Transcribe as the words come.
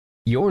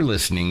You're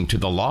listening to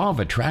the Law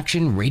of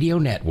Attraction Radio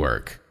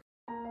Network.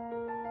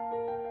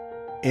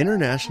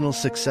 International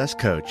success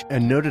coach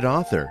and noted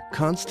author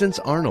Constance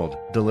Arnold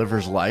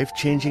delivers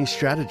life-changing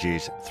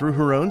strategies through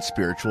her own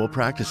spiritual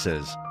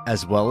practices,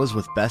 as well as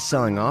with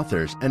best-selling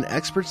authors and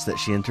experts that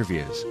she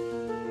interviews.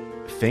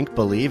 Think,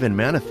 Believe, and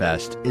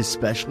Manifest is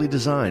specially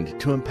designed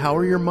to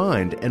empower your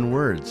mind and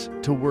words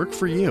to work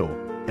for you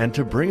and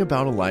to bring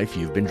about a life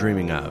you've been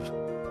dreaming of.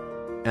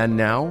 And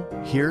now,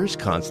 here's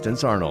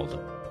Constance Arnold.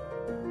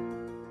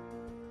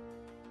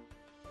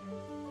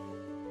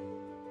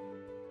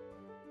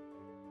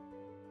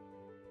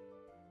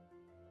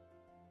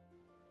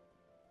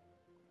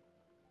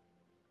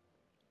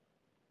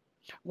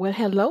 Well,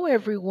 hello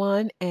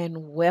everyone, and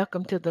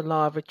welcome to the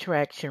Law of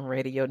Attraction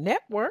Radio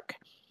Network.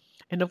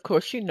 And of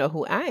course, you know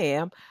who I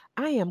am.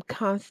 I am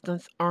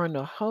Constance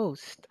Arnold,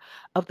 host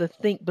of the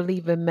Think,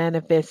 Believe, and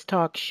Manifest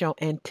talk show.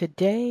 And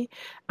today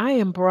I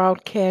am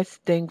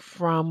broadcasting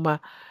from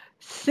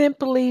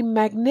simply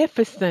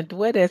magnificent,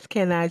 what else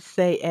can I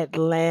say,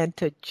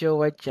 Atlanta,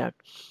 Georgia.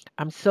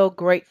 I'm so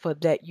grateful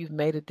that you've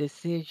made a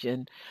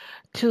decision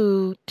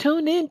to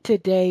tune in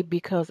today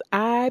because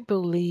I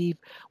believe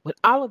with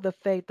all of the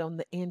faith on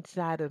the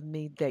inside of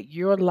me that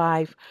your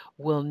life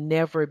will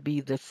never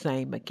be the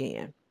same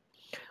again.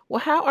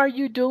 Well, how are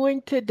you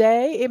doing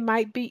today? It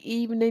might be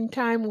evening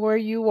time where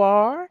you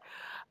are,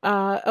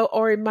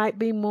 or it might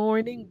be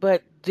morning,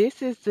 but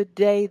this is the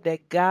day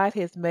that God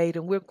has made,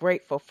 and we're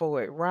grateful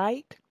for it,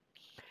 right?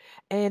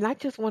 And I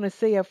just want to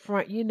say up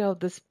front,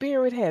 the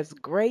Spirit has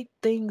great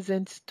things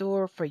in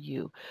store for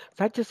you.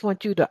 So I just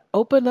want you to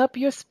open up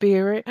your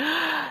spirit,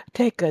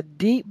 take a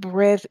deep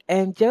breath,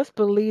 and just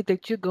believe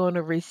that you're going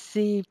to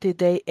receive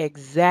today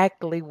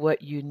exactly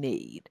what you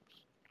need.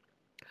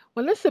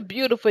 Well, it's a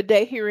beautiful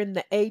day here in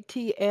the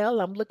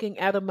ATL. I'm looking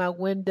out of my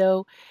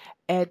window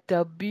at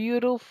the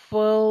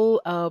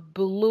beautiful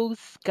blue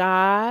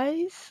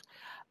skies.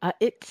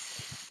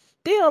 It's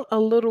still a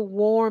little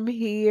warm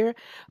here,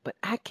 but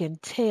I can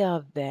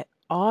tell that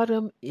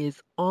autumn is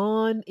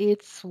on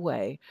its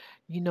way.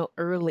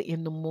 Early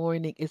in the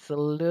morning it's a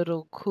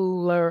little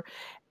cooler,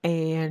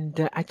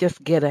 and I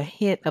just get a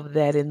hint of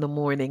that in the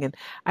morning, and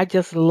I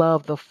just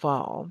love the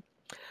fall.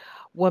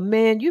 Well,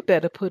 man, you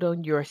better put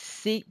on your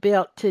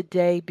seatbelt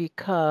today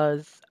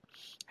because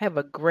I have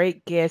a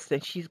great guest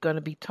and she's going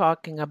to be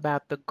talking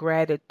about the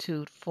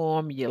gratitude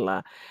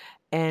formula.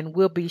 And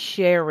we'll be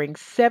sharing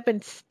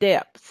 7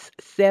 steps,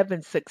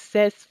 7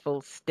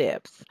 successful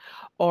steps,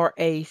 or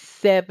a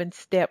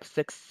 7-step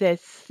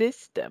success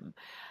system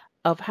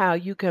of how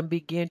you can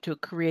begin to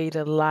create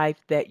a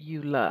life that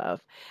you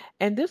love.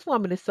 And this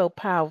woman is so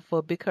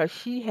powerful because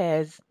she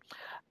has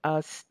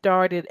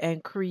started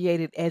and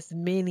created as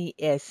many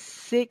as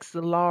 6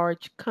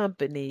 large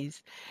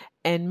companies,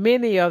 and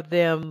many of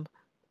them,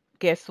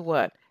 guess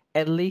what?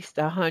 At least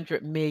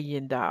 $100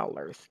 million.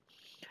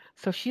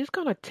 So she's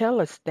going to tell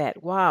us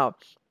that. Wow,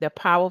 the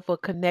powerful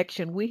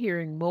connection. We're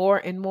hearing more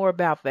and more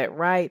about that,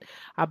 right?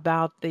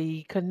 About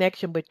the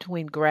connection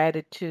between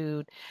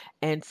gratitude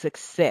and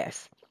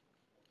success.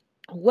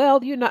 Well,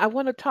 I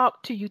want to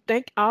talk to you.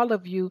 Thank all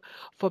of you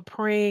for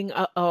praying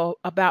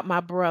about my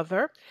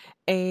brother.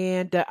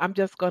 And I'm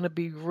just going to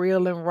be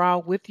real and raw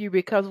with you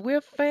because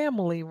we're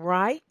family,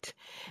 right?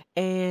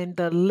 And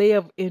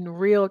live in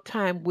real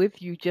time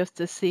with you just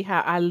to see how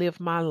I live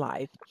my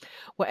life.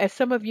 Well, as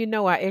some of you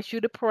know, I asked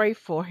you to pray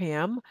for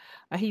him.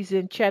 He's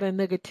in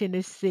Chattanooga,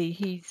 Tennessee.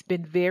 He's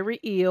been very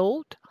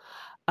ill.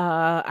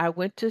 I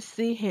went to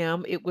see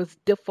him. It was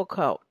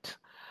difficult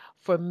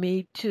for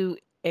me to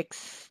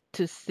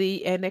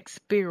see and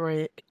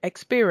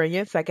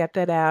experience. I got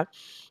that out.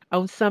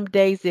 On some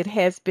days, it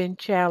has been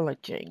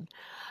challenging.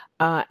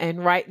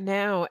 And right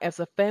now, as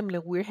a family,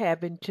 we're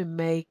having to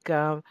make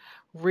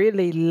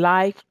really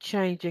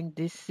life-changing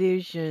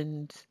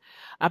decisions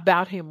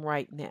about him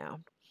right now.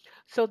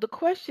 So the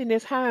question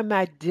is, how am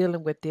I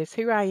dealing with this?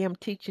 Here I am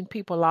teaching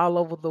people all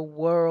over the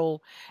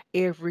world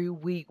every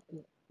week.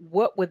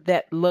 What would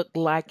that look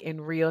like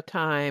in real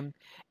time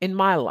in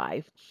my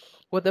life?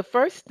 Well, the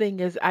first thing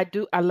is I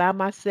do allow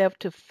myself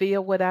to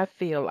feel what I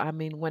feel. I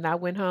mean, when I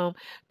went home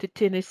to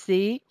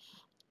Tennessee,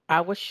 I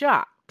was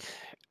shocked.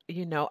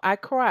 I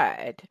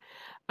cried.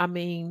 I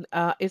mean,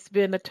 it's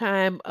been a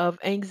time of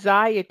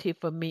anxiety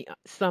for me,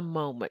 some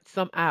moments,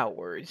 some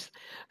hours.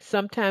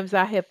 Sometimes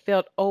I have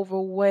felt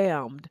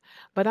overwhelmed,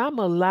 but I'm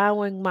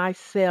allowing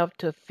myself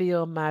to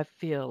feel my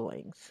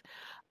feelings.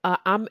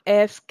 I'm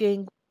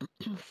asking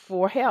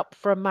for help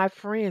from my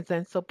friends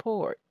and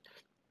support.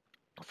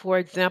 For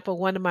example,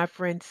 one of my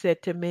friends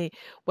said to me,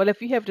 "Well,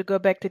 if you have to go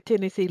back to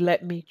Tennessee,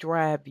 let me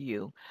drive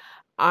you."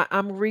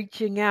 I'm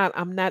reaching out.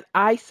 I'm not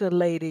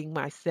isolating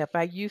myself.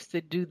 I used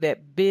to do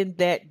that, been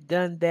that,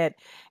 done that,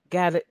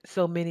 got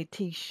so many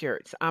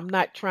t-shirts. I'm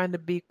not trying to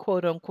be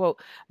quote unquote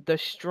the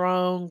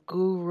strong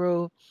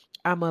guru.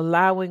 I'm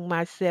allowing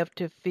myself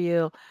to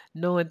feel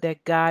knowing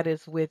that God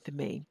is with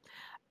me.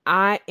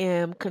 I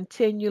am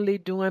continually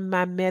doing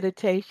my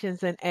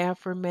meditations and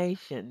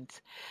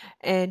affirmations.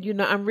 And,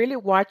 I'm really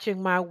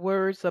watching my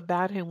words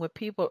about him. When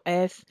people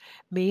ask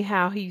me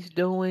how he's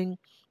doing,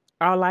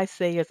 all I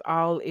say is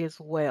all is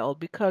well.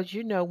 Because,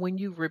 when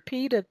you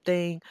repeat a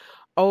thing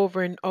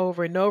over and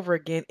over and over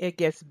again, it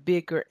gets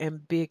bigger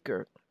and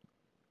bigger.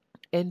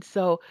 And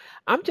so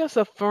I'm just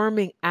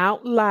affirming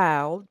out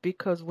loud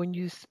because when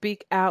you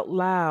speak out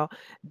loud,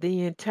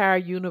 the entire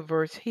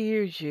universe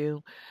hears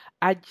you.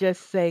 I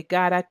just say,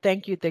 God, I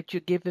thank you that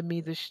you're giving me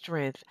the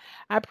strength.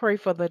 I pray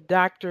for the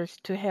doctors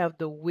to have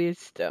the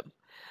wisdom.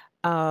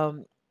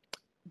 Um,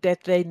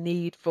 that they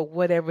need for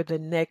whatever the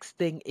next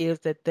thing is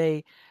that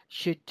they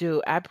should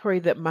do. I pray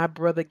that my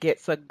brother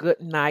gets a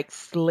good night's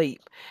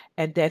sleep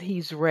and that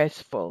he's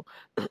restful.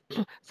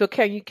 So,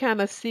 can you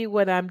kind of see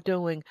what I'm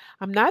doing?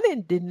 I'm not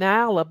in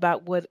denial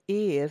about what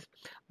is,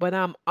 but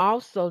I'm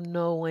also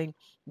knowing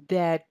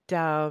that.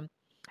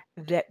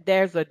 That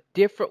there's a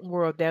different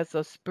world, there's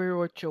a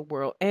spiritual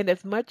world. And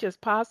as much as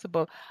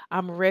possible,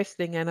 I'm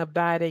resting and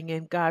abiding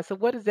in God. So,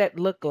 what does that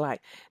look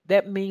like?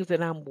 That means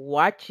that I'm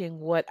watching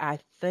what I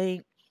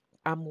think,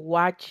 I'm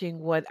watching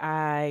what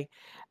I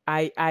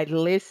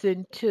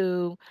listen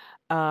to.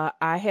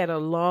 I had a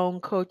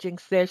long coaching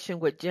session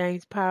with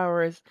James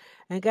Powers.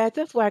 And guys,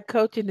 that's why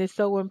coaching is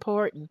so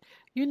important.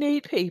 You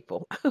need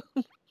people.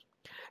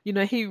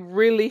 He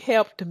really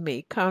helped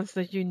me.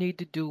 Constance, you need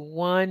to do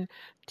one,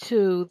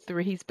 two,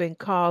 three. He's been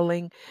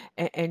calling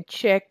and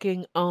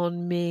checking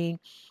on me.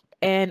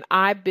 And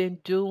I've been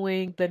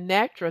doing the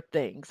natural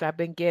things. I've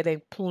been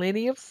getting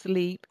plenty of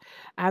sleep.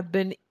 I've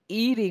been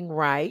eating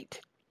right.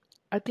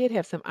 I did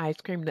have some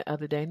ice cream the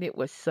other day and it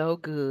was so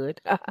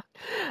good.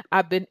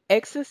 I've been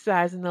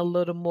exercising a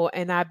little more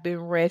and I've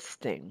been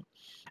resting.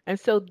 And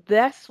so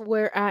that's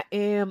where I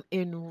am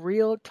in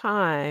real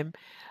time,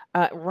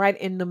 right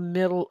in the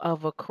middle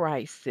of a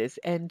crisis.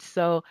 And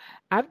so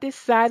I've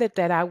decided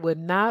that I would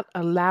not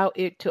allow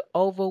it to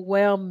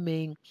overwhelm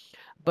me,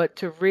 but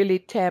to really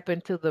tap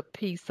into the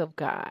peace of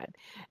God.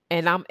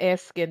 And I'm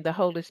asking the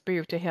Holy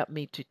Spirit to help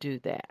me to do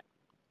that.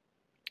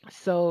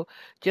 So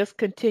just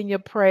continue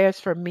prayers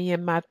for me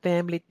and my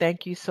family.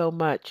 Thank you so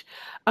much.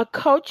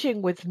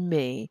 Coaching with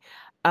me.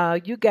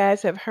 You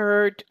guys have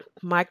heard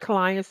my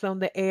clients on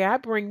the air. I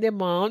bring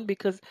them on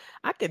because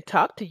I can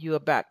talk to you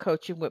about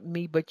coaching with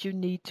me, but you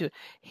need to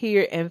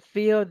hear and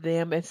feel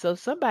them. And so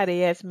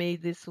somebody asked me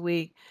this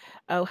week,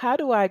 how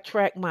do I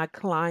attract my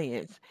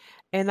clients?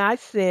 And I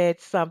said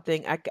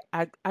something,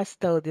 I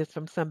stole this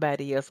from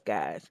somebody else,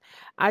 guys.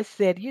 I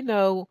said,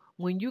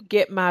 when you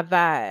get my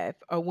vibe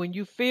or when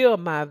you feel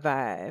my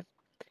vibe,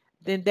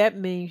 then that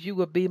means you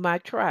will be my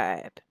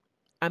tribe.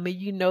 I mean,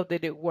 you know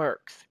that it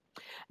works.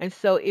 And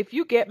so if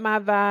you get my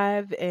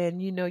vibe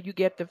and you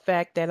get the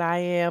fact that I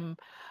am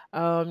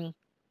um,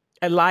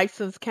 a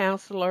licensed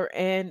counselor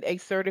and a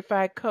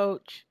certified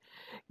coach,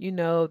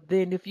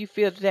 then if you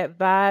feel that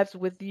vibes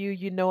with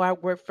you, I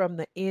work from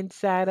the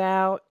inside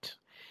out.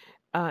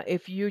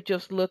 If you're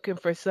just looking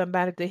for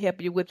somebody to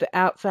help you with the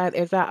outside,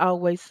 as I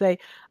always say,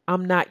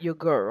 I'm not your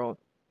girl.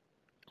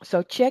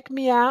 So check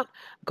me out.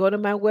 Go to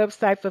my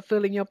website,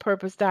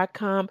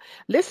 fulfillingyourpurpose.com.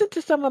 Listen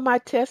to some of my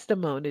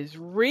testimonies.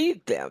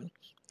 Read them.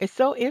 It's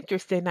so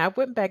interesting. I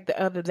went back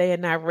the other day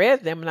and I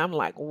read them and I'm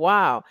like,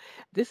 wow,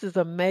 this is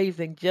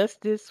amazing.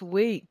 Just this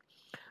week,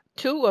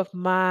 two of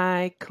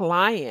my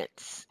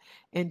clients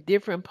in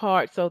different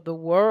parts of the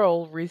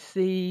world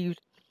received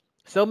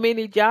so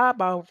many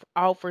job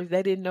offers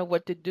they didn't know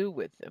what to do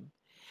with them.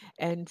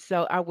 And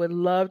so I would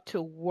love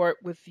to work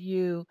with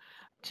you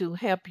to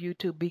help you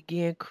to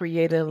begin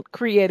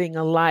creating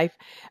a life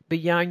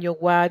beyond your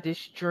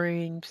wildest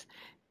dreams.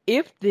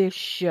 If this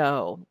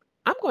show,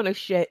 I'm going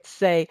to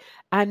say,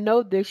 I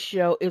know this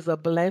show is a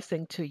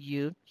blessing to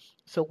you.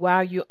 So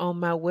while you're on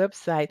my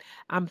website,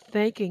 I'm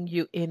thanking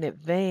you in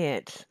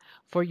advance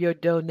for your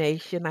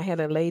donation. I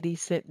had a lady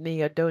sent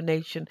me a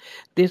donation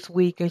this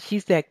week and she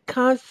said,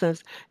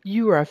 Constance,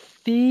 you are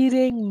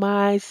feeding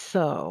my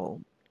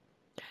soul.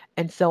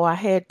 And so I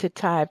had to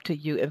type to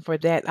you. And for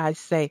that, I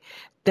say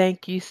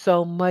thank you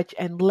so much.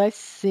 And let's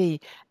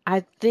see.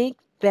 I think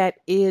that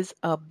is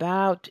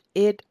about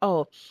it.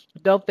 Oh,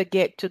 don't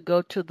forget to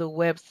go to the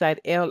website,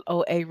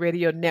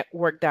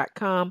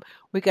 loaradionetwork.com.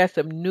 We got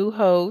some new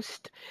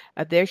hosts.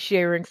 They're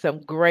sharing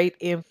some great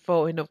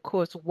info. And of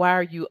course,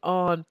 while you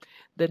on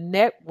the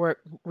network,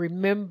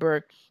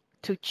 remember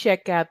to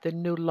check out the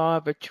new Law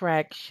of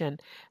Attraction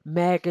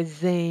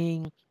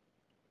magazine.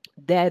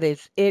 That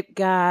is it,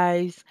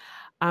 guys.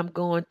 I'm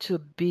going to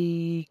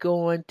be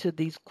going to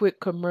these quick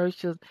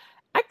commercials.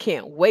 I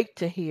can't wait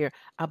to hear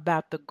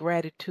about the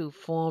gratitude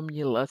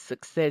formula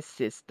success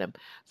system.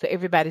 So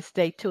everybody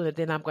stay tuned and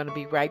then I'm going to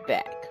be right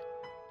back.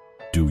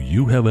 Do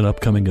you have an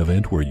upcoming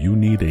event where you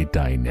need a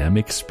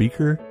dynamic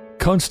speaker?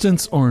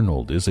 Constance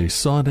Arnold is a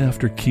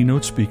sought-after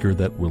keynote speaker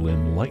that will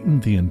enlighten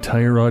the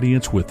entire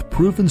audience with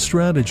proven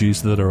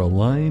strategies that are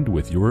aligned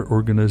with your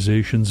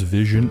organization's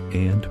vision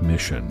and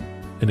mission.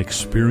 An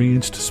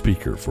experienced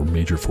speaker for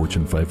major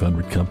Fortune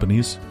 500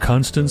 companies,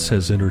 Constance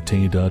has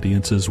entertained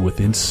audiences with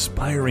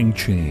inspiring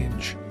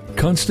change.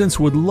 Constance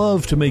would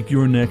love to make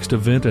your next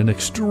event an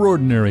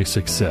extraordinary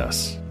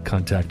success.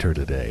 Contact her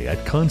today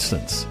at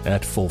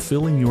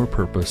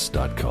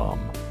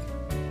constance@fulfillingyourpurpose.com.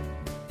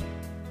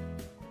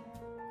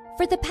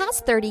 For the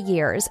past 30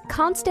 years,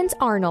 Constance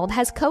Arnold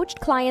has coached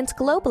clients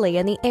globally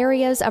in the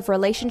areas of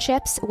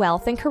relationships,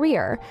 wealth, and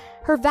career.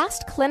 Her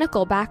vast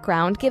clinical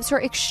background gives her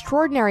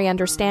extraordinary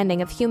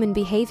understanding of human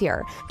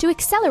behavior to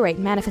accelerate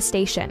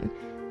manifestation.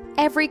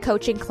 Every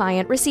coaching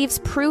client receives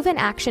proven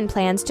action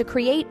plans to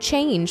create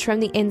change from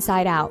the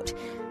inside out.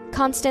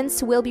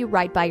 Constance will be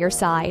right by your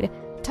side.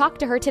 Talk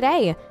to her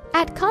today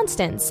at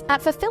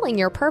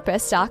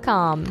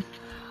constance@fulfillingyourpurpose.com.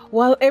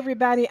 Well,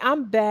 everybody,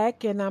 I'm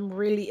back and I'm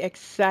really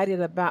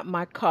excited about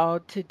my call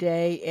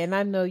today. And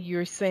I know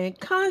you're saying,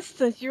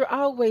 Constance, you're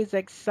always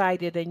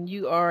excited, and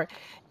you are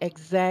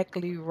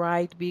exactly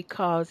right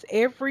because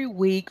every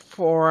week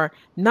for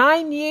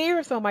 9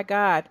 years, oh my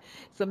God,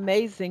 it's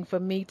amazing for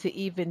me to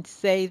even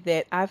say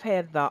that I've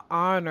had the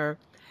honor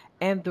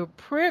and the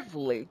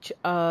privilege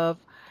of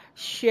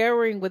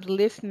sharing with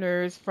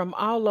listeners from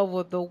all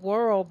over the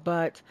world.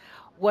 But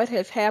what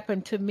has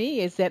happened to me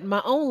is that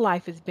my own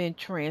life has been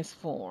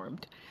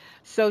transformed.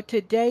 So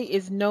today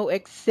is no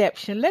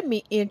exception. Let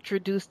me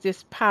introduce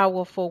this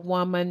powerful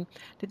woman.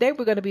 Today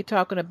we're going to be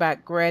talking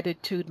about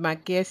gratitude. My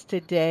guest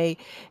today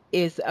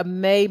is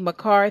May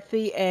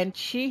McCarthy, and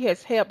she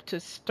has helped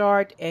to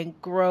start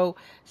and grow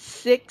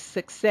 6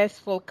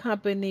 successful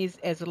companies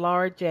as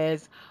large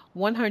as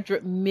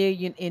 100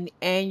 million in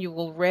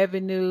annual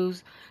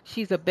revenues.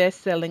 She's a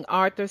best-selling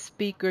author,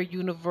 speaker,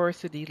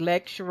 university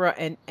lecturer,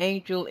 and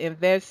angel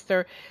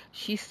investor.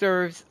 She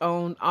serves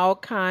on all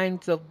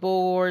kinds of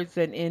boards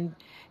and in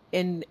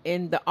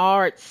the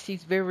arts.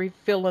 She's very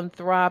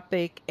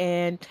philanthropic,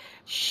 and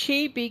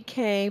she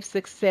became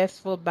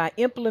successful by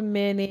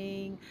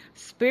implementing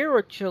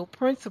spiritual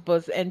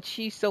principles, and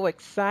she's so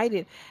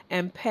excited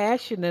and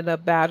passionate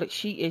about it.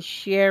 She is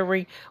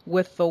sharing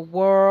with the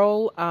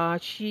world.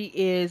 She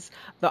is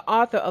the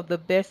author of the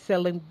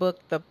best-selling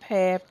book, The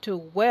Path to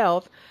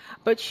Wealth,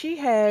 but she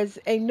has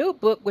a new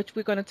book, which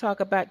we're going to talk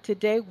about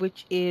today,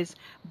 which is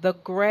The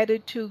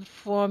Gratitude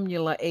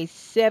Formula, a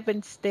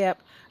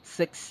 7-step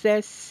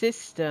success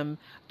system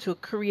to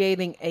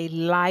creating a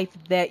life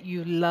that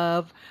you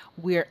love.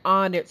 We're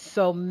honored.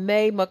 So,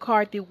 May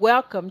McCarthy,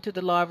 welcome to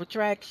the Law of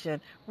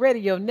Attraction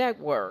Radio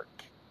Network.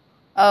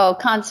 Oh,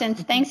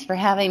 Constance, thanks for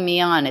having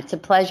me on. It's a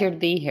pleasure to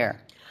be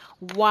here.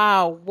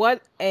 Wow,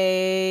 what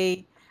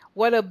a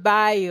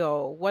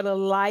bio, what a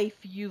life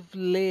you've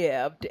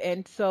lived.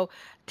 And so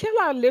tell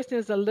our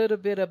listeners a little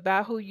bit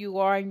about who you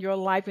are in your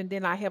life, and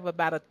then I have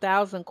about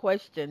 1,000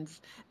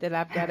 questions that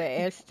I've got to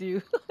ask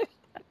you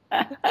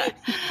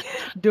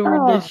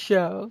during this Oh,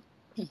 show.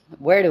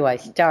 where do I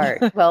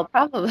start? Well,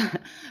 probably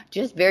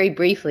just very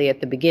briefly at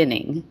the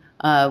beginning,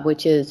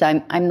 which is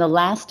I'm the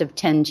last of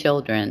 10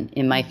 children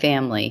in my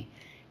family,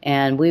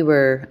 and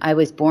I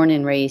was born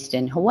and raised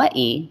in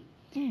Hawaii.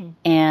 Mm.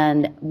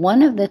 And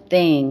one of the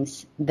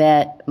things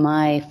that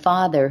my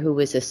father, who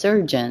was a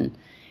surgeon,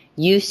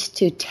 used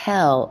to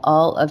tell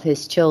all of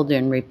his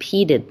children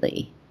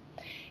repeatedly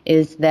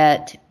is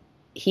that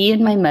he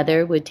and my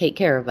mother would take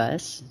care of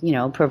us,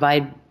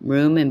 provide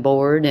room and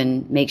board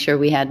and make sure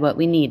we had what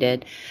we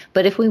needed.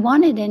 But if we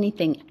wanted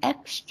anything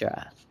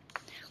extra,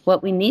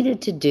 what we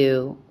needed to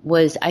do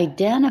was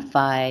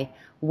identify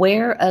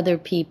where other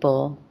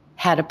people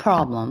had a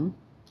problem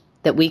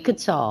that we could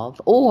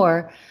solve,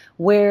 or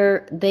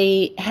where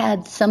they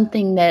had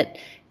something that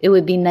it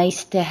would be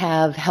nice to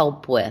have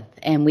help with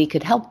and we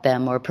could help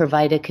them or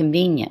provide a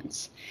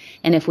convenience.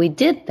 And if we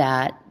did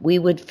that, we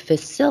would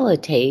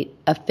facilitate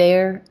a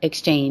fair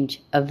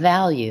exchange of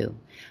value.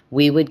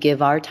 We would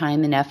give our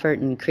time and effort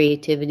and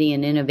creativity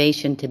and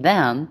innovation to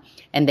them,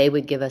 and they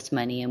would give us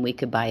money and we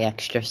could buy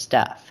extra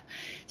stuff.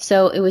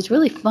 So it was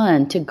really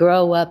fun to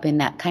grow up in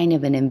that kind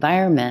of an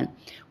environment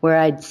where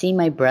I'd see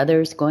my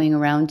brothers going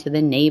around to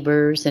the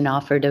neighbors and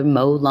offer to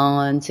mow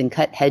lawns and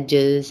cut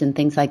hedges and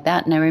things like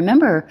that. And I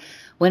remember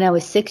when I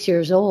was 6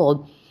 years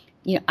old,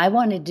 I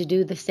wanted to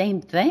do the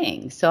same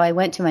thing. So I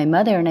went to my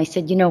mother and I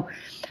said,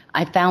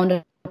 I found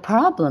a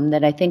problem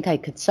that I think I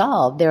could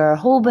solve. There are a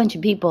whole bunch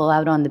of people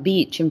out on the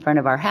beach in front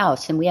of our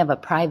house, and we have a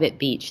private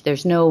beach.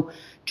 There's no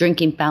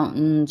drinking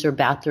fountains or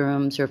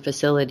bathrooms or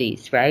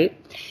facilities, right?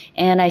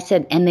 And I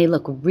said, and they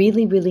look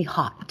really, really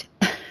hot.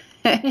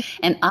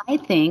 And I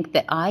think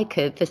that I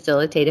could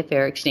facilitate a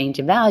fair exchange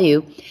of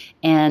value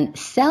and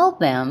sell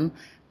them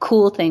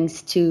cool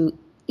things to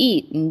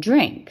eat and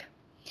drink.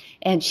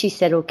 And she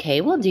said, okay,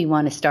 well, do you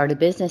want to start a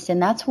business?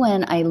 And that's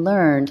when I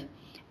learned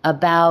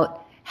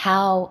about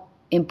how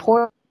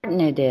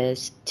important it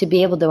is to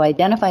be able to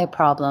identify a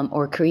problem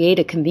or create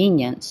a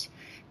convenience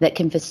that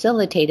can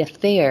facilitate a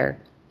fair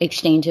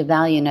exchange of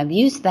value. And I've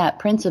used that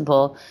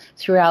principle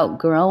throughout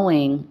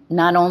growing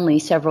not only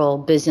several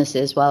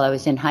businesses while I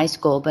was in high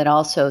school, but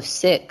also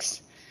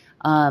 6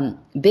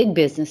 big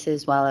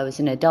businesses while I was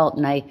an adult.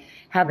 And I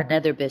have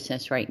another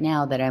business right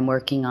now that I'm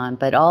working on.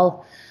 But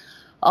all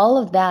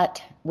of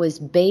that was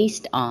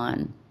based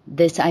on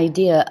this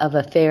idea of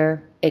a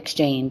fair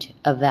exchange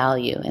of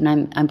value.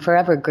 And I'm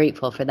forever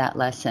grateful for that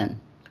lesson.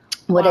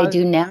 What I Wow,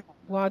 do now,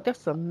 wow,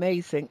 that's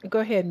amazing. Go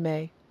ahead,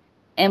 May.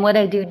 and what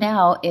I do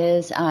now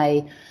is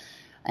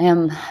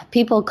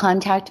people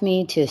contact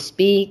me to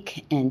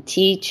speak and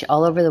teach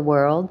all over the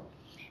world.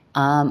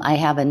 I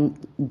have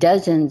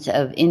dozens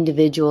of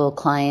individual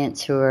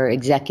clients who are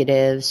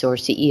executives or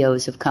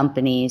CEOs of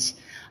companies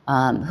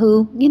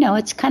who,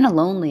 it's kind of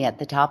lonely at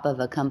the top of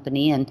a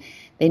company, and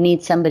they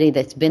need somebody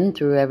that's been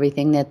through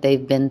everything that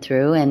they've been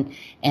through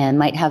and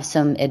might have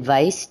some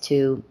advice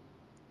to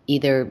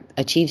either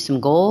achieve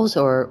some goals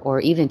or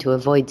even to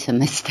avoid some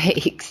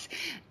mistakes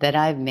that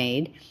I've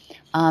made.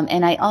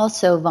 And I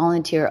also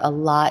volunteer a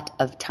lot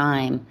of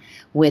time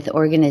with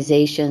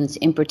organizations,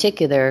 in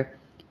particular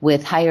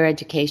with higher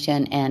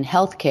education and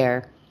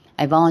healthcare.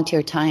 I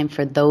volunteer time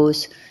for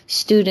those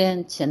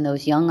students and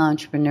those young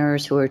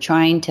entrepreneurs who are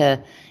trying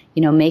to,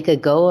 make a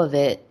go of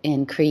it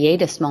and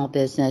create a small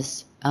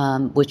business,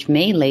 which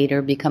may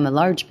later become a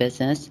large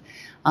business,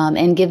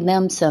 and give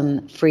them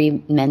some free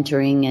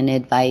mentoring and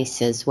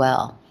advice as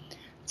well.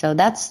 So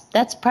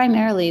that's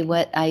primarily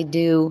what I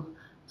do,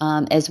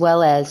 as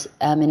well as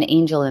I'm an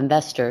angel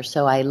investor.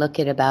 So I look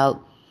at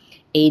about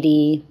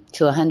 80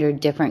 to 100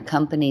 different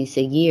companies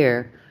a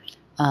year,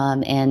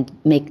 and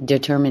make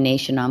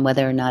determination on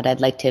whether or not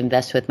I'd like to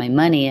invest with my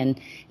money. And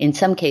in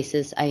some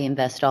cases, I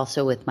invest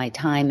also with my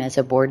time as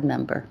a board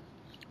member.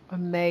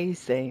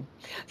 Amazing.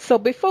 So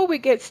before we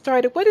get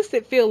started, what does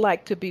it feel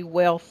like to be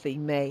wealthy,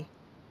 May?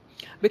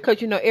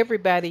 Because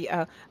everybody,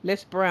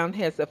 Les Brown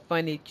has a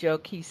funny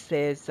joke. He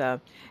says,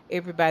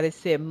 everybody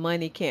said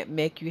money can't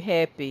make you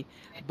happy,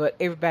 but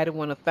everybody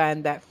want to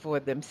find that for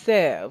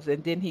themselves.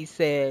 And then he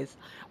says,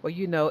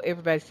 well,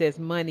 everybody says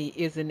money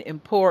isn't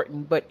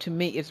important, but to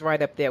me it's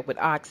right up there with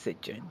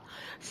oxygen.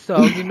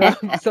 So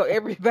so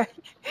everybody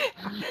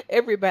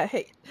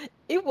hey,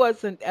 it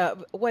wasn't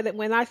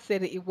when I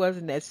said it, it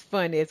wasn't as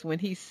funny as when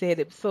he said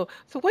it. So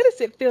what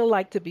does it feel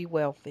like to be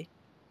wealthy?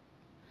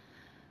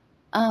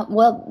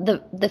 Well,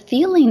 the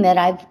feeling that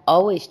I've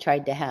always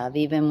tried to have,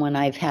 even when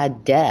I've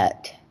had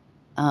debt,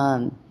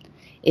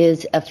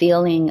 is a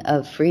feeling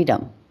of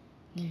freedom.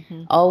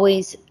 Hmm.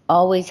 Always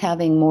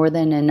having more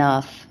than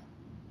enough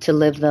to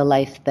live the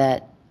life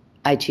that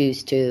I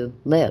choose to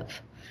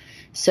live.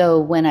 So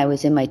when I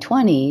was in my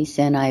 20s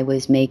and I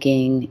was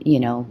making,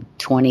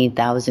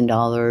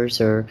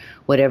 $20,000 or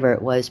whatever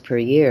it was per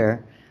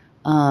year,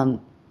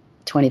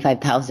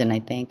 25,000, I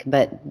think.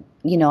 But,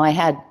 I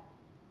had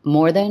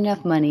more than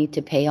enough money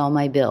to pay all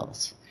my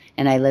bills.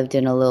 And I lived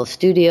in a little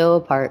studio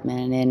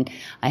apartment, and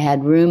I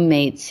had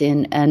roommates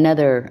in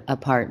another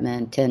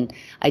apartment. And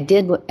I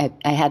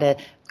had a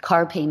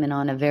car payment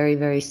on a very,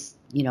 very,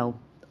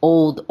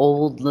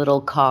 old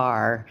little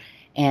car.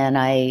 And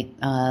I,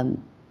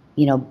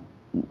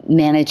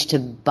 managed to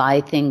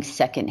buy things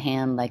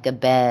secondhand, like a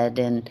bed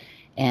and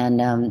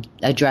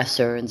a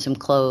dresser and some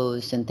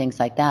clothes and things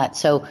like that.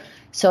 So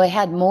I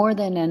had more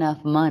than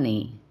enough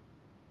money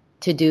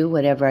to do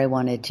whatever I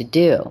wanted to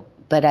do.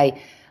 But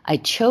I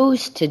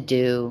chose to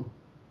do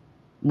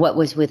what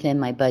was within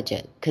my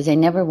budget because I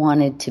never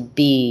wanted to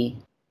be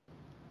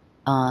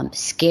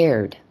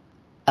scared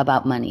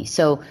about money.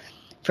 So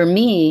for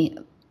me,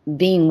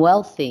 being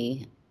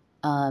wealthy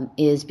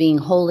is being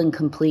whole and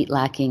complete,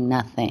 lacking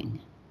nothing.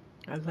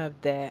 I love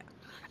that.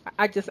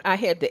 I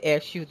had to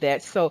ask you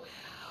that. So,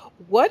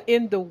 what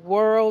in the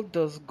world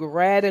does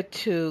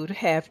gratitude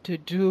have to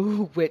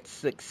do with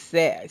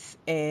success?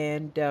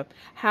 And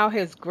how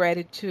has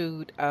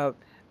gratitude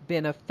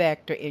been a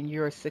factor in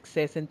your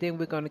success? And then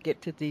we're going to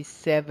get to these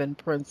 7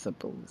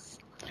 principles.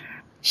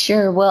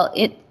 Sure. Well,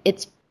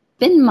 it's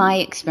been my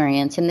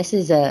experience, and this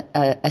is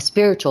a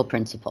spiritual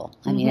principle.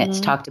 I mean, it's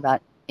Mm-hmm. talked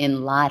about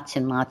in lots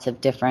and lots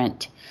of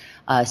different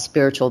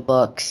spiritual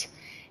books.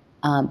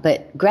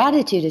 But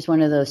gratitude is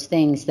one of those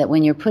things that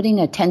when you're putting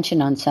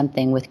attention on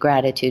something with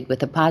gratitude,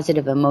 with a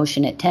positive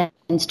emotion, it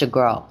tends to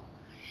grow.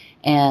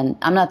 And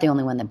I'm not the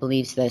only one that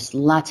believes this.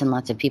 Lots and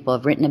lots of people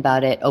have written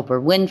about it.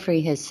 Oprah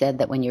Winfrey has said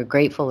that when you're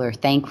grateful or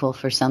thankful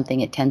for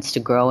something, it tends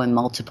to grow and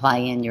multiply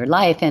in your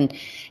life. And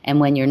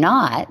when you're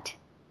not,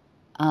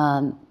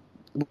 when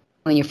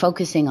you're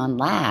focusing on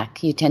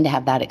lack, you tend to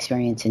have that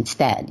experience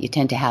instead.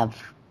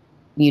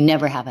 You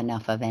never have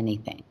enough of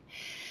anything.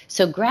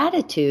 So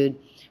gratitude,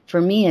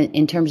 for me,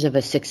 in terms of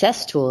a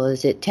success tool,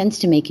 is it tends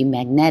to make you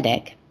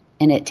magnetic,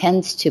 and it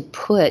tends to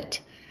put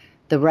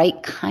the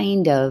right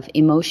kind of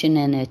emotion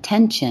and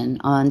attention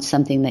on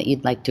something that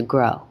you'd like to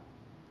grow.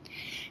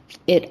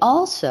 It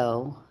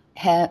also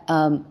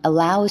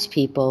allows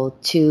people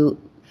to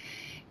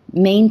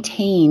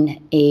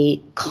maintain a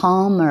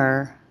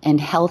calmer and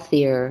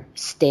healthier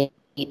state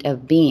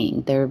of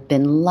being. There have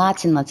been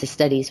lots and lots of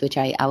studies, which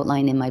I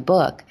outline in my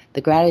book,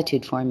 The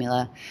Gratitude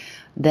Formula,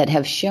 that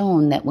have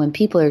shown that when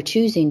people are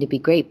choosing to be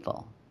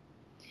grateful,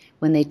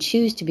 when they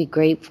choose to be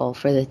grateful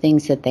for the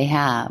things that they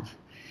have,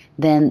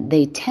 then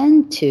they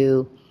tend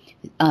to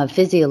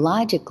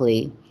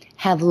physiologically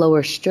have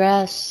lower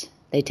stress.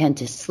 They tend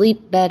to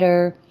sleep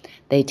better.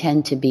 They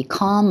tend to be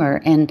calmer.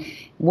 And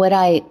what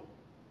I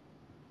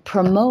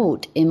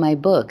promote in my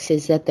books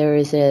is that there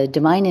is a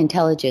divine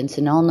intelligence,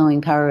 an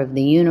all-knowing power of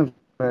the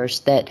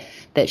universe that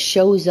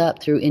shows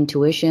up through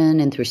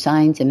intuition and through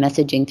signs and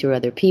messaging through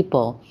other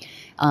people.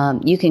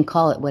 You can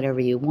call it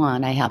whatever you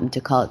want. I happen to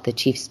call it the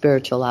chief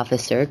spiritual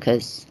officer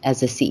because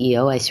as a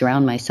CEO, I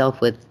surround myself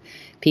with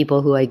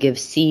people who I give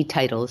C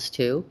titles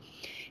to.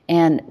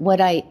 And what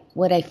I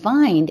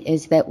find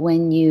is that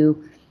when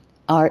you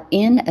are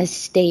in a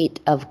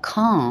state of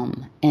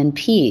calm and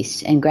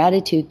peace, and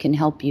gratitude can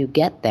help you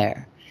get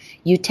there,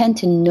 you tend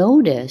to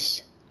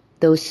notice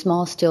those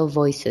small, still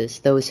voices,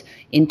 those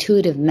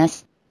intuitive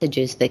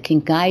messages that can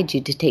guide you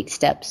to take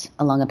steps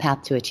along a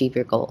path to achieve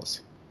your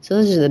goals. So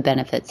those are the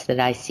benefits that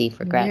I see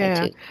for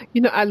gratitude.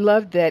 Yeah, I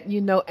love that,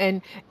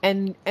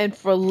 and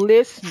for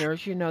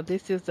listeners,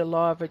 this is the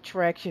law of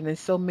attraction, and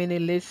so many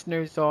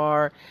listeners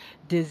are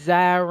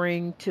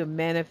desiring to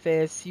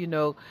manifest,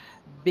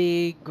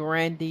 big,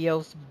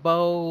 grandiose,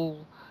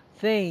 bold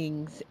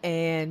things.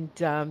 And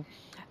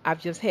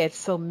I've just had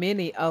so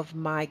many of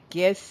my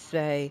guests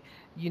say,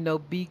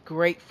 be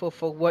grateful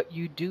for what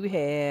you do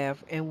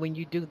have, and when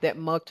you do, that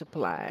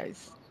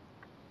multiplies.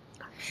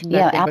 It's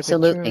Yeah, nothing but the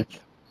absolutely. truth.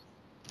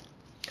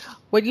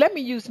 Well, let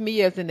me use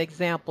me as an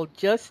example.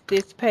 Just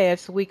this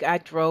past week, I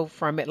drove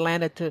from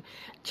Atlanta to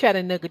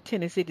Chattanooga,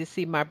 Tennessee to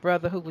see my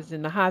brother who was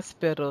in the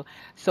hospital.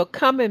 So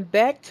coming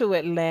back to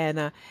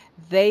Atlanta,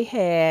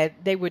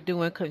 they were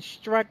doing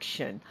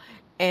construction.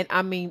 And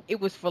I mean, it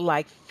was for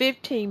like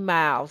 15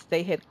 miles.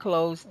 They had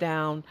closed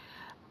down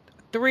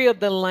three of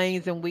the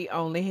lanes and we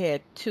only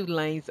had two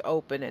lanes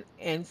open.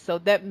 And so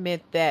that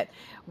meant that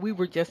we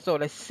were just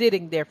sort of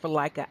sitting there for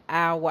like an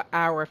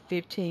hour,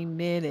 15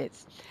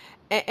 minutes.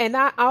 And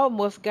I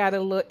almost got a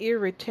little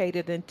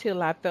irritated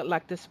until I felt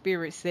like the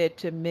Spirit said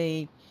to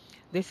me,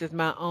 this is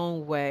my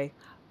own way.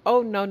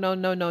 Oh, no, no,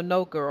 no, no,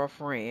 no,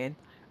 girlfriend.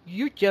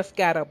 You just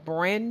got a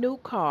brand new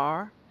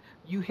car.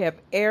 You have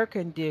air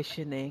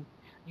conditioning.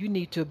 You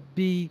need to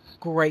be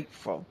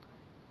grateful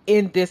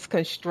in this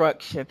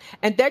construction.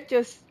 And that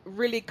just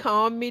really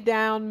calmed me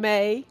down,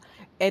 May.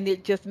 And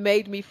it just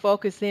made me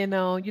focus in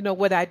on,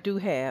 what I do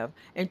have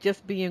and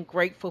just being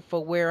grateful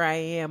for where I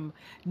am,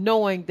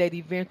 knowing that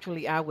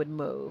eventually I would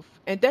move.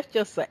 And that's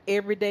just an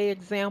everyday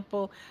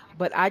example,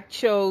 but I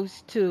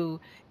chose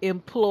to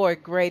employ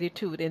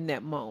gratitude in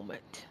that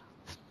moment.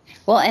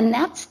 Well, and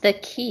that's the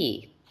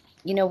key.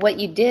 What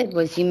you did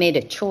was you made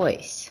a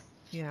choice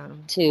Yeah.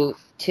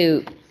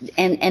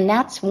 and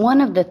that's one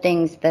of the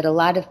things that a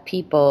lot of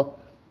people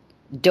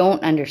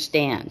don't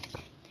understand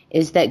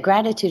is that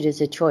gratitude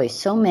is a choice.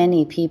 So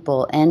many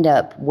people end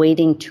up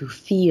waiting to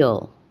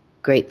feel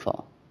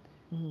grateful.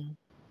 Mm.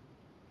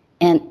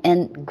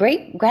 And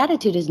great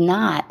gratitude is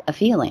not a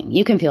feeling.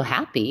 You can feel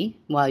happy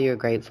while you're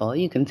grateful.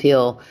 You can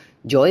feel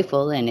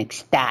joyful and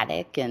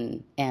ecstatic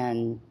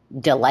and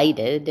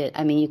delighted.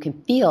 I mean, you can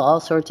feel all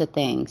sorts of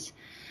things.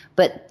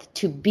 But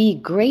to be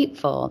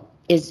grateful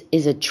is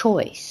a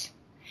choice.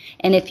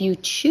 And if you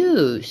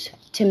choose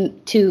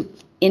to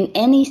in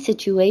any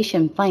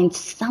situation find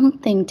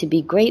something to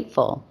be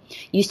grateful,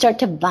 you start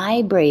to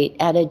vibrate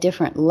at a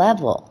different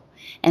level.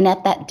 And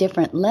at that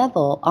different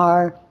level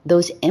are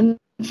those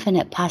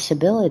infinite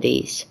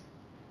possibilities,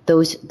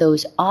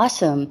 those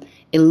awesome,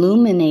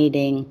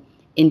 illuminating,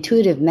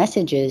 intuitive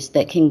messages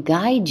that can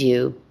guide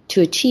you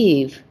to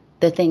achieve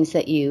the things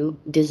that you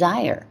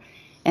desire.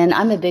 And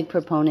I'm a big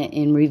proponent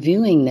in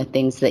reviewing the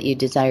things that you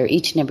desire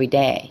each and every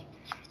day.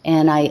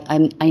 And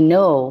I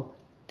know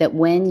that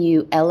when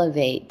you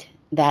elevate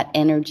that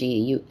energy,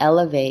 you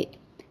elevate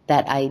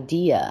that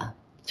idea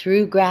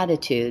through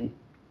gratitude,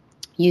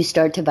 you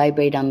start to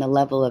vibrate on the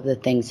level of the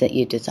things that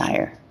you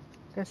desire.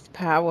 That's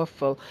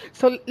powerful.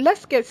 So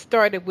let's get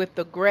started with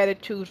the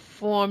gratitude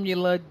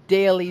formula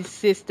daily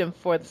system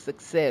for the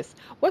success.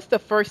 What's the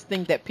first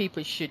thing that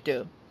people should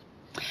do?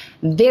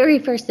 Very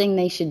first thing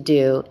they should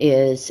do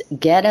is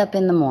get up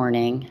in the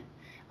morning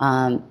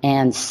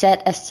and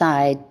set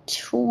aside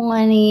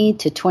 20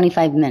 to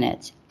 25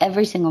 minutes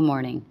every single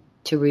morning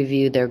to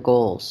review their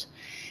goals.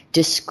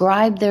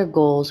 Describe their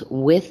goals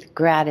with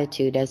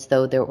gratitude as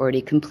though they're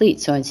already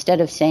complete. So instead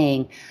of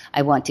saying,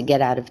 I want to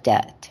get out of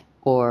debt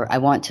or I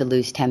want to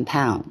lose 10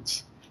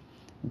 pounds,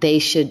 they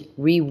should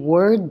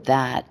reword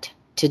that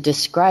to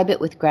describe it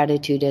with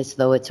gratitude as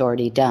though it's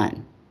already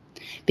done.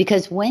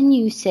 Because when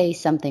you say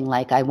something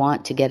like, I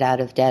want to get out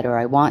of debt or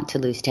I want to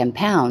lose 10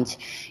 pounds,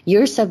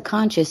 your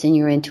subconscious and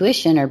your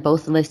intuition are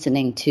both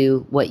listening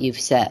to what you've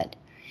said.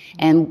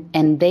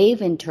 And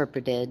they've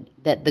interpreted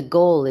that the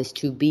goal is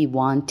to be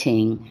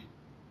wanting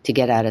to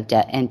get out of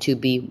debt and to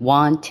be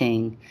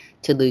wanting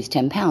to lose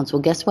 10 pounds.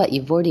 Well, guess what?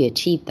 You've already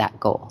achieved that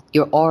goal.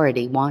 You're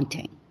already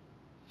wanting.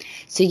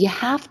 So you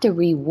have to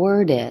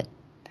reword it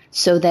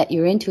so that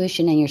your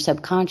intuition and your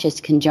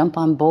subconscious can jump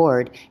on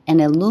board and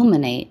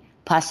illuminate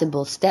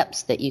possible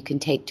steps that you can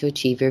take to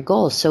achieve your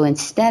goals. So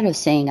instead of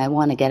saying, I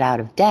want to get out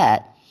of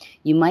debt,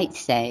 you might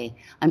say,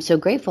 I'm so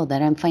grateful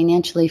that I'm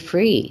financially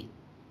free.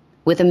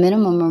 with a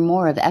minimum or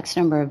more of X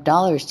number of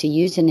dollars to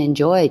use and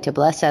enjoy, to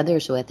bless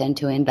others with, and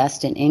to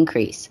invest and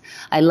increase.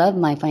 I love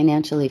my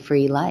financially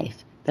free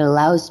life that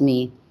allows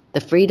me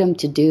the freedom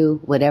to do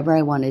whatever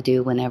I want to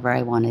do whenever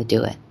I want to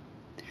do it.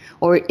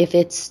 Or if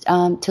it's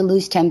to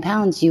lose 10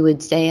 pounds, you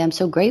would say, I'm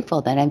so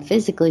grateful that I'm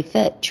physically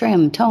fit,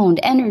 trim, toned,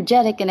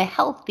 energetic, and a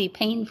healthy,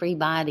 pain-free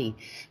body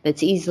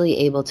that's easily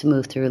able to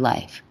move through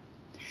life.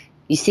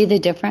 You see the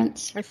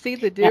difference? I see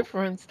the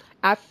difference.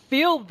 I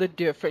feel the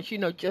difference,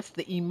 just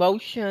the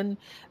emotion,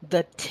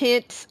 the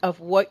tense of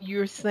what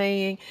you're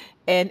saying.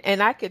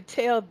 And I could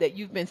tell that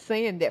you've been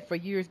saying that for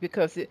years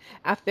because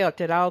I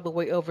felt it all the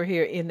way over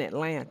here in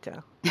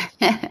Atlanta.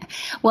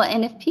 Well,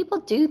 and if people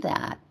do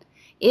that,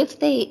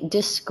 if they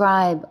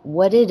describe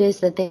what it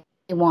is that they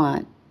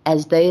want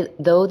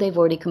though they've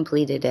already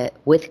completed it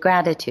with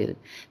gratitude,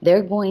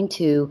 they're going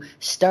to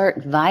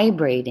start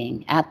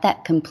vibrating at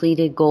that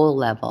completed goal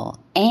level,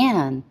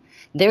 and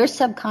their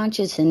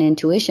subconscious and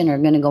intuition are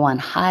going to go on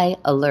high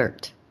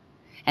alert,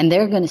 and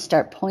they're going to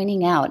start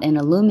pointing out and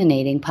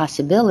illuminating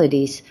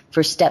possibilities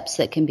for steps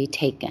that can be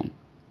taken.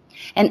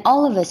 And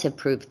all of us have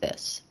proved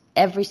this.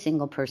 Every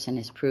single person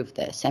has proved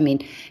this. I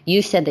mean,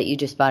 you said that you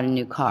just bought a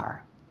new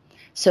car.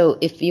 So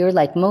if you're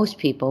like most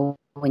people,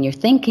 when you're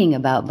thinking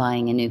about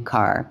buying a new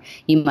car,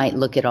 you might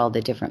look at all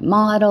the different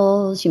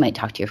models, you might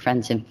talk to your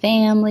friends and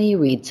family,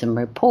 read some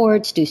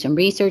reports, do some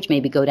research,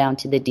 maybe go down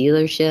to the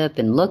dealership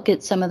and look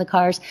at some of the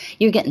cars.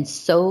 You're getting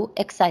so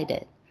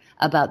excited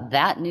about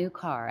that new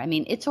car. I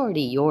mean, it's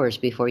already yours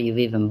before you've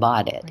even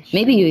bought it. Sure.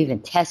 Maybe you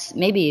even test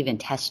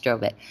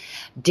drove it.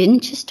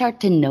 Didn't you start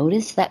to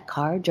notice that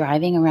car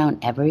driving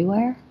around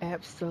everywhere?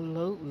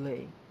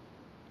 Absolutely.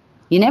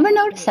 You never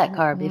noticed that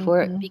car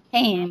before it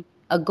became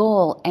a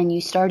goal and you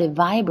started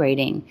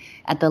vibrating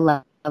at the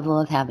level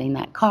of having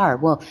that car.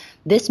 Well,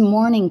 this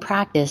morning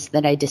practice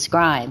that I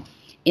describe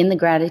in the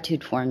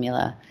gratitude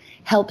formula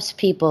helps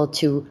people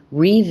to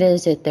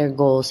revisit their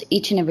goals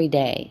each and every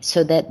day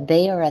so that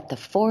they are at the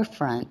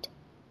forefront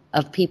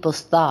of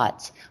people's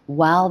thoughts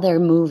while they're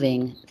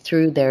moving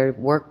through their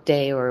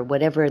workday or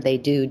whatever they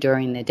do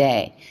during the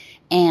day.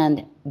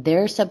 And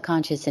their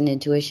subconscious and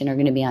intuition are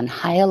going to be on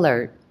high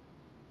alert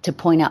to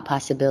point out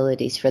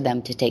possibilities for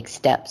them to take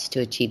steps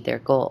to achieve their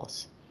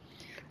goals.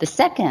 The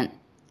second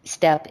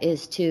step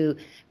is to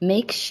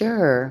make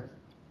sure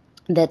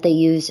that they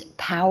use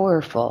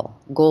powerful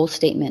goal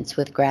statements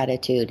with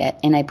gratitude.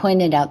 And I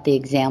pointed out the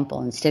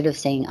example, instead of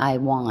saying I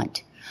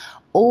want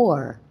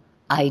or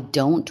I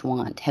don't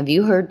want. Have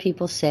you heard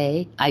people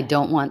say, I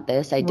don't want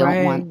this, I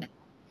don't want that?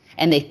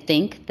 And they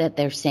think that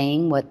they're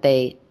saying what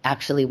they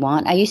actually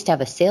want. I used to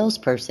have a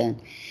salesperson,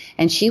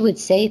 and she would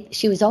say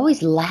she was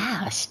always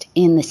last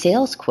in the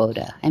sales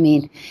quota. I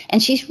mean,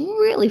 and she's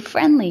really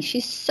friendly.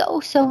 She's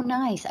so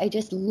nice. I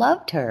just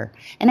loved her.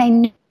 And I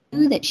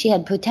knew that she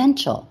had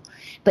potential.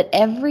 But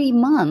every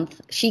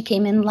month she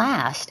came in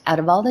last out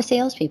of all the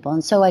salespeople.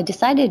 And so I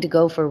decided to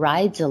go for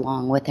rides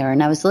along with her.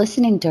 And I was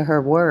listening to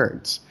her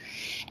words.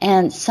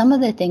 And some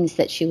of the things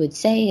that she would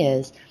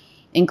say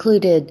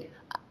included,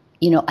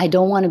 I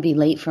don't want to be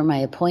late for my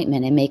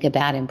appointment and make a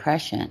bad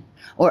impression.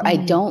 Or I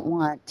don't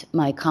want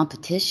my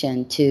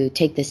competition to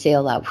take the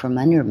sale out from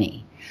under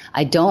me.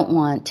 I don't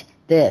want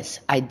this.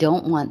 I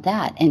don't want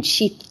that. And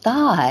she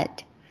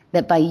thought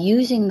that by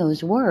using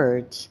those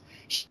words,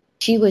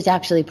 she was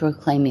actually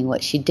proclaiming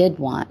what she did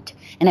want.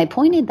 And I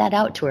pointed that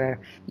out to her.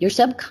 Your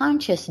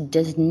subconscious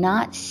does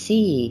not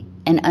see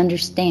and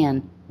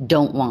understand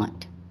don't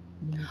want.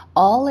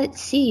 All it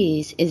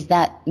sees is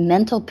that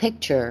mental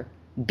picture,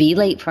 be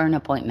late for an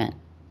appointment,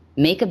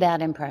 make a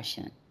bad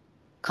impression,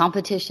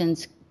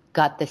 competition's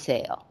got the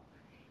sale.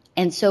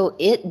 And so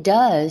it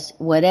does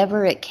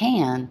whatever it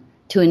can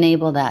to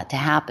enable that to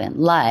happen,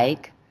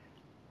 like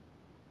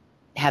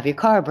have your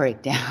car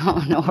break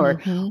down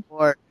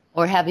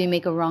or have you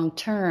make a wrong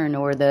turn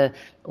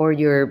or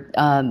your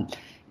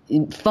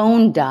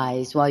phone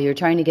dies while you're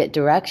trying to get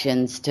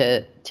directions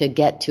to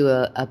get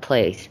to a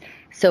place.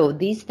 So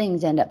these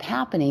things end up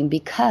happening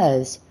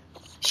because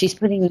she's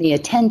putting the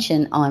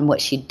attention on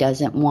what she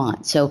doesn't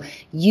want. So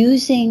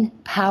using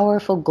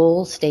powerful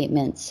goal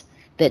statements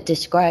that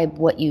describe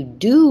what you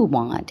do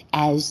want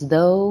as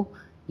though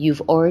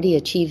you've already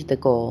achieved the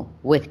goal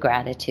with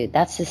gratitude.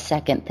 That's the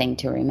second thing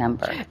to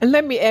remember. And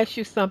let me ask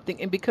you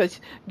something, and because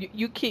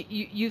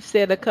you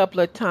said a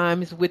couple of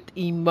times with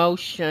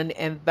emotion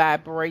and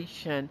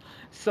vibration.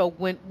 So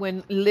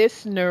when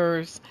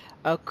listeners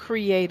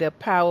create a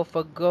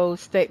powerful goal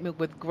statement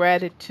with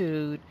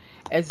gratitude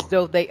as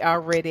though they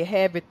already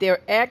have it,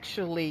 they're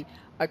actually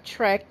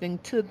attracting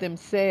to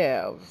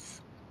themselves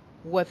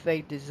what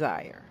they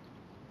desire.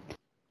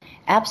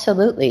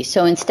 Absolutely.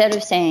 So instead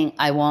of saying,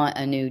 I want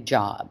a new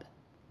job,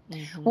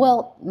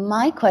 well,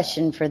 my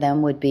question for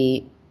them would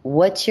be,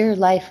 what's your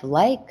life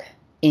like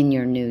in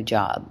your new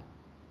job?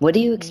 What are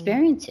you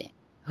experiencing?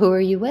 Who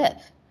are you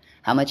with?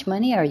 How much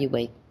money are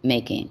you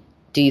making?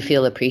 Do you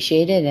feel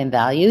appreciated and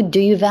valued? Do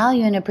you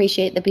value and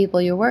appreciate the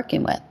people you're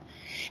working with?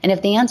 And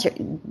if the answer,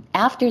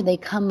 after they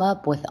come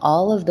up with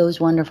all of those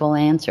wonderful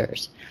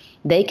answers,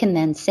 They can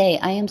then say,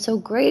 I am so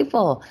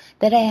grateful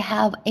that I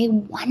have a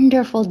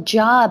wonderful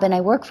job and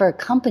I work for a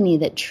company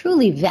that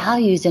truly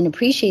values and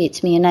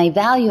appreciates me, and I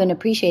value and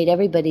appreciate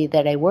everybody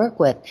that I work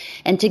with.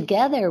 And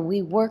together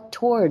we work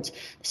towards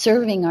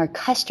serving our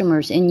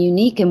customers in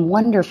unique and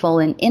wonderful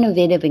and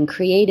innovative and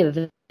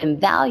creative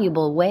and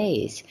valuable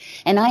ways.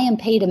 And I am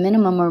paid a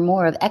minimum or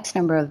more of X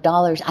number of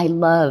dollars. I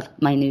love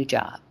my new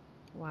job.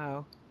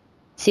 Wow.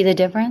 See the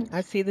difference?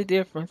 I see the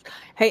difference.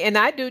 Hey, and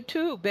I do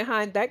too,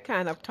 behind that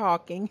kind of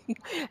talking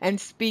and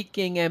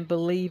speaking and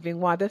believing.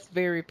 Wow, that's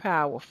very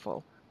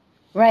powerful.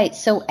 Right.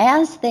 So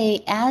as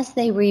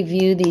they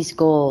review these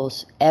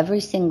goals every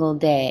single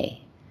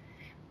day,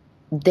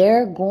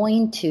 they're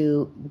going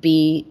to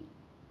be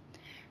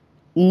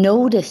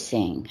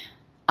noticing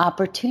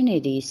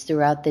opportunities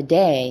throughout the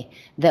day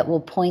that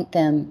will point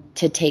them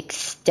to take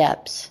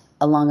steps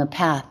along a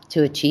path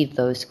to achieve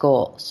those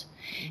goals.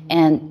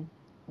 And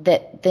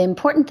that the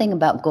important thing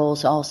about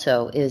goals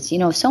also is,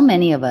 so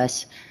many of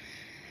us,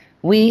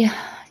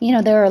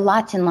 there are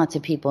lots and lots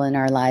of people in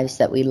our lives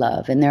that we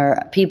love, and there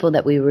are people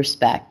that we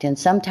respect. And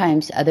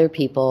sometimes other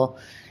people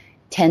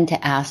tend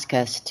to ask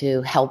us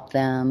to help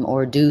them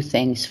or do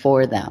things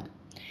for them.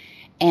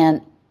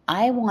 And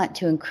I want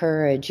to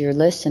encourage your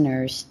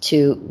listeners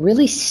to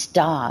really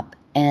stop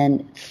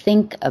and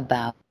think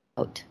about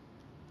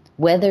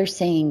whether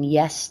saying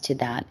yes to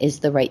that is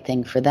the right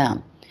thing for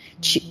them.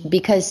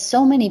 Because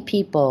so many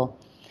people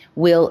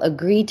will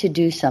agree to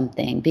do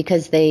something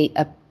because they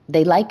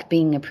like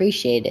being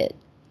appreciated,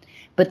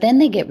 but then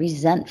they get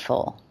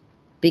resentful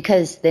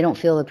because they don't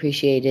feel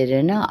appreciated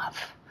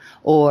enough,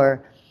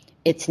 or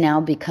it's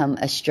now become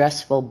a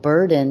stressful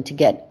burden to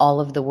get all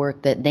of the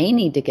work that they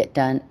need to get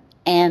done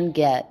and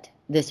get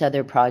this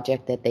other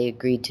project that they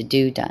agreed to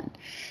do done.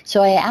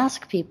 So I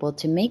ask people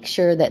to make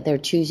sure that they're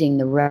choosing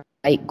the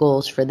right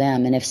goals for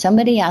them. And if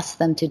somebody asks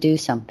them to do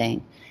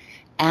something,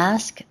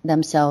 ask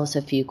themselves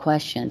a few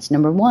questions.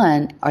 Number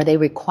one, are they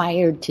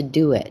required to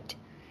do it?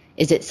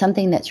 Is it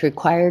something that's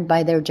required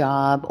by their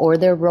job or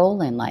their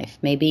role in life?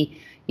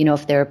 Maybe,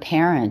 if they're a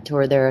parent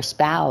or they're a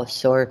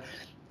spouse or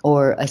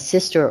a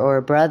sister or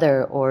a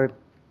brother, or,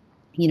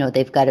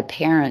 they've got a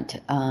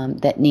parent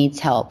that needs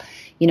help.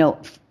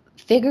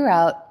 Figure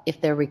out if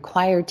they're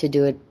required to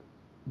do it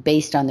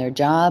based on their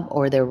job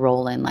or their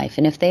role in life.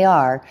 And if they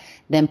are,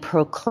 then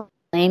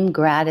proclaim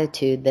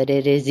gratitude that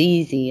it is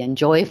easy and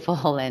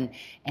joyful, and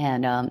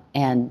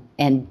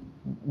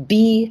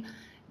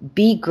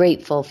be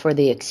grateful for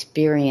the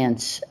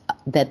experience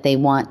that they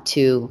want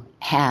to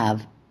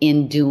have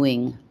in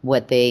doing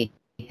what they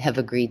have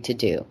agreed to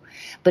do.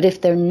 But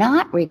if they're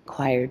not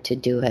required to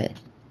do it,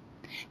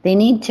 they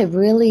need to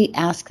really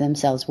ask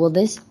themselves, will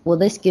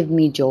this give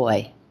me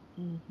joy?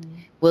 Mm-hmm.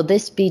 Will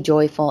this be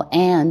joyful?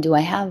 And do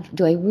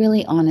I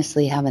really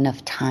honestly have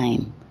enough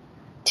time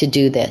to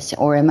do this?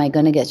 Or am I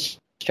going to get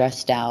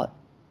stressed out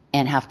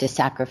and have to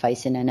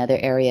sacrifice in another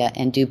area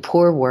and do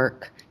poor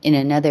work in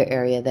another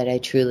area that I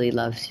truly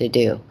love to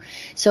do?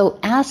 So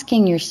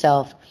asking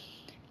yourself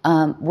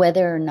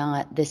whether or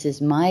not this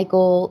is my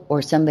goal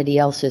or somebody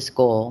else's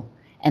goal,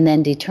 and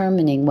then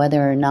determining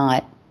whether or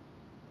not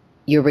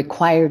you're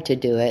required to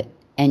do it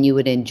and you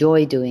would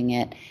enjoy doing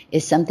it,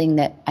 is something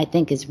that I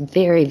think is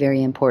very,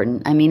 very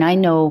important. I mean, I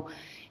know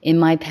in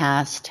my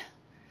past,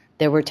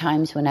 there were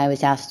times when I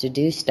was asked to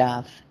do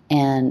stuff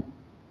and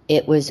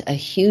it was a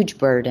huge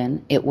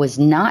burden. It was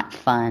not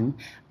fun.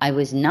 I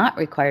was not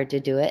required to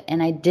do it,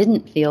 and I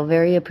didn't feel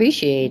very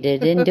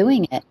appreciated in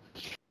doing it.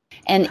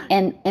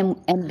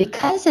 And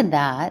because of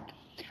that,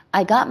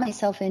 I got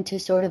myself into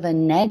sort of a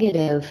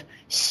negative,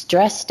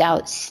 stressed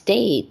out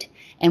state.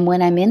 And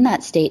when I'm in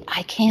that state,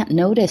 I can't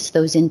notice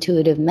those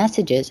intuitive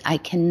messages. I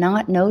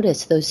cannot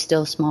notice those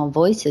still small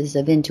voices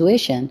of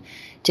intuition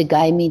to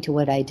guide me to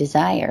what I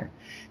desire.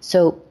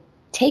 So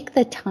take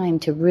the time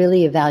to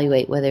really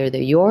evaluate whether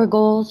they're your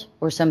goals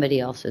or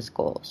somebody else's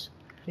goals.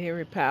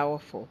 Very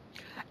powerful.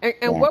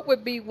 And what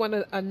would be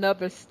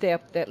another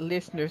step that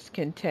listeners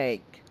can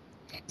take?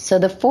 So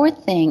the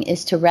fourth thing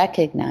is to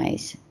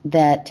recognize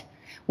that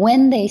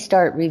when they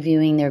start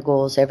reviewing their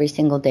goals every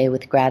single day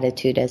with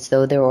gratitude as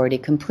though they're already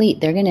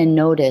complete, they're going to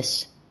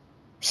notice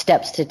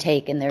steps to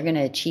take, and they're going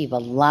to achieve a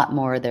lot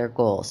more of their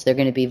goals. They're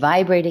going to be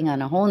vibrating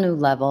on a whole new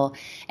level,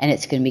 and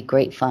it's going to be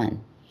great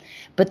fun.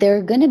 But there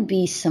are going to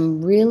be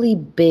some really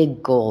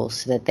big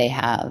goals that they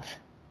have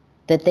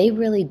that they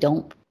really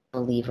don't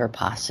believe are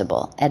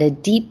possible. At a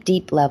deep,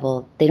 deep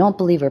level, they don't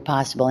believe are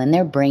possible, and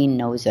their brain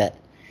knows it.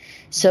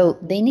 So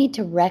they need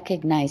to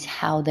recognize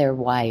how they're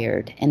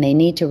wired, and they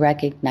need to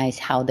recognize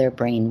how their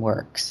brain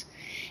works.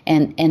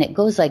 And it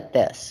goes like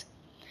this.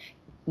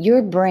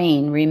 Your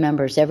brain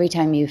remembers every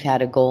time you've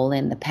had a goal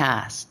in the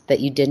past that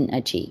you didn't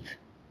achieve.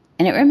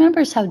 And it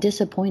remembers how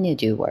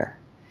disappointed you were.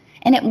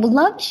 And it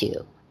loves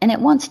you, and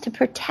it wants to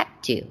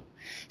protect you.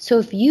 So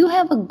if you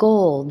have a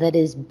goal that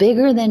is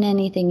bigger than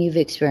anything you've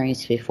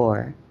experienced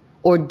before,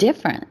 or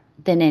different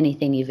than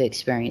anything you've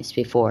experienced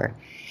before,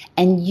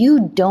 and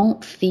you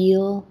don't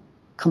feel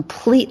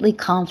completely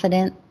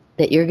confident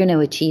that you're going to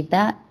achieve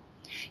that,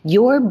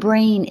 Your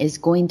brain is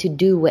going to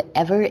do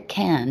whatever it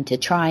can to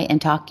try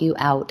and talk you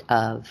out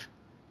of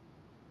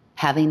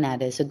having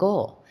that as a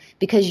goal,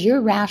 because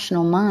your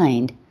rational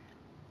mind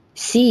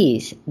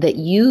sees that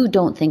you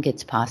don't think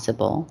it's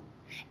possible,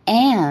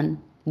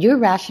 and your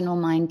rational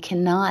mind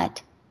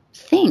cannot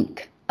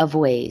think of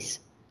ways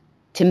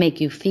to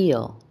make you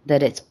feel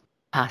that it's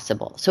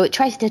possible. So it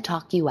tries to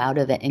talk you out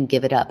of it and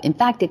give it up. In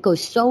fact, it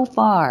goes so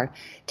far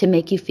to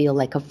make you feel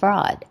like a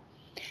fraud.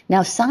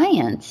 Now,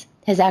 science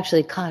has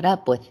actually caught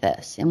up with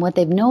this. And what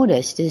they've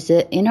noticed is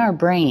that in our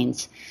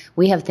brains,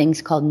 we have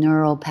things called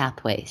neural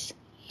pathways.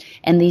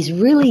 And these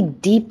really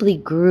deeply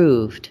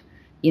grooved,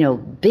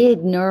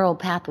 big neural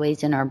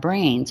pathways in our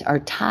brains are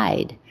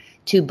tied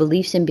to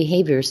beliefs and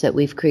behaviors that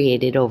we've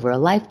created over a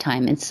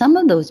lifetime. And some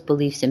of those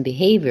beliefs and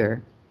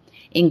behavior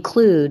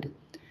include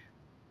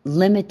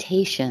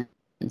limitations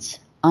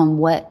on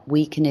what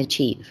we can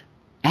achieve.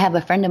 I have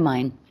a friend of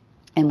mine,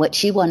 and what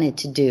she wanted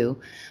to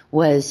do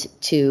was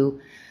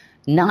to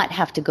not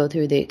have to go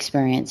through the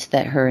experience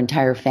that her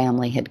entire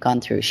family had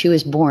gone through. She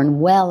was born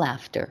well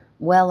after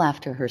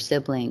her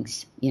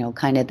siblings,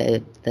 kind of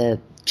the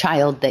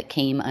child that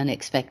came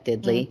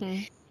unexpectedly.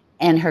 Mm-hmm.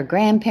 And her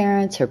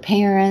grandparents, her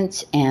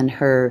parents, and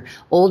her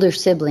older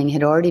sibling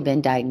had already been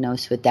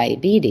diagnosed with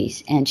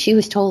diabetes. And she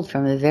was told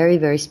from a very,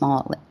 very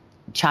small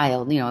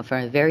child,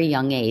 from a very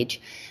young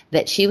age,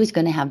 that she was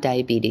going to have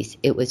diabetes.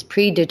 It was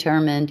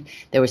predetermined.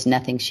 There was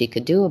nothing she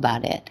could do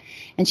about it.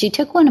 And she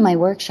took one of my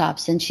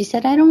workshops and she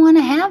said, I don't want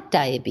to have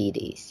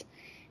diabetes.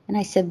 And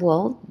I said,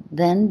 well,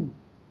 then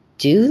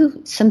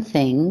do some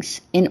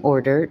things in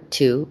order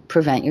to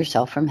prevent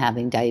yourself from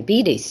having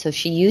diabetes. So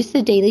she used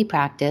the daily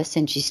practice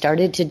and she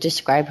started to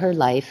describe her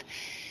life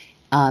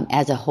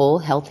as a whole,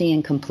 healthy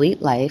and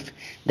complete life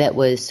that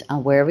was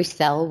where every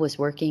cell was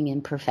working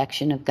in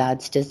perfection of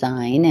God's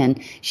design.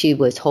 And she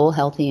was whole,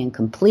 healthy, and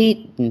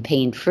complete and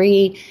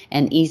pain-free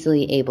and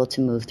easily able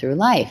to move through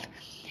life.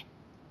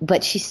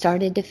 But she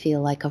started to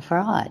feel like a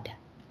fraud.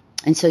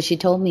 And so she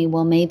told me,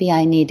 well, maybe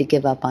I need to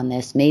give up on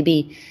this.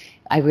 Maybe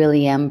I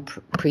really am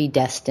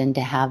predestined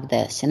to have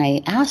this. And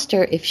I asked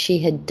her if she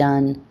had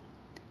done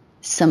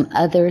some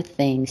other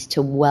things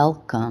to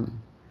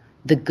welcome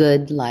the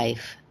good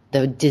life,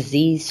 the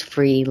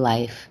disease-free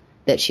life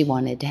that she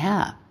wanted to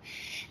have.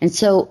 And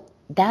so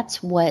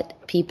that's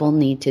what people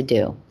need to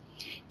do.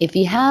 If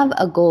you have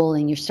a goal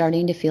and you're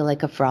starting to feel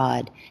like a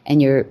fraud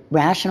and your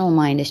rational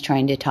mind is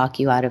trying to talk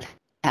you out of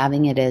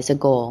having it as a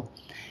goal,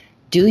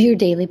 do your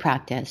daily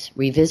practice,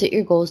 revisit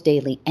your goals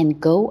daily, and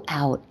go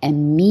out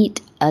and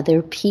meet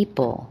other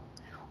people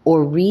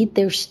or read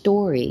their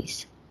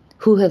stories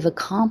who have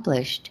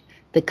accomplished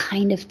the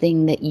kind of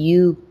thing that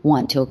you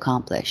want to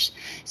accomplish.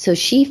 So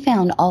she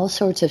found all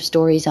sorts of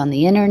stories on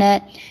the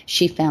internet.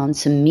 She found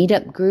some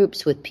meetup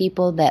groups with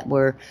people that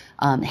were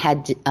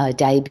had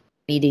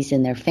diabetes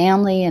in their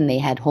family, and they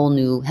had whole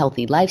new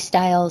healthy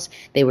lifestyles.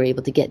 They were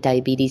able to get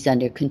diabetes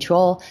under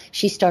control.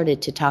 She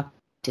started to talk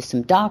to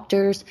some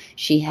doctors.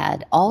 She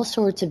had all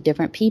sorts of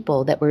different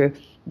people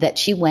that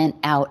she went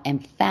out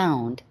and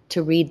found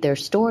to read their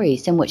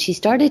stories. And what she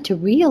started to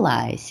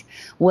realize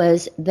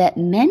was that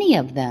many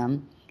of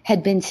them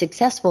had been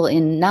successful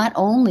in not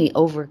only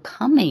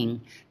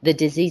overcoming the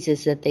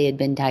diseases that they had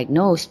been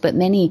diagnosed, but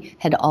many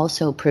had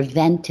also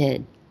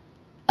prevented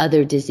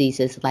other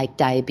diseases like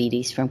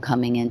diabetes from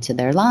coming into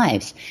their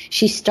lives.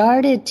 She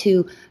started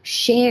to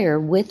share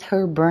with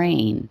her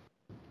brain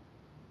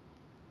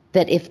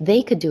that if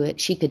they could do it,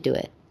 she could do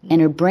it.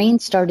 And her brain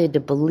started to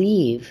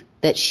believe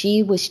that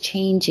she was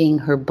changing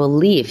her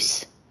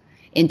beliefs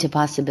into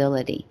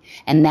possibility.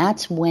 And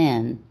that's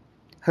when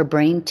her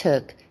brain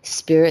took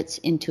Spirit's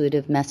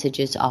intuitive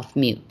messages off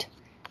mute.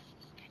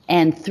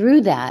 And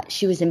through that,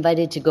 she was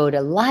invited to go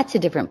to lots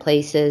of different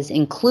places,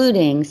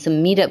 including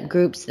some meetup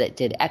groups that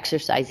did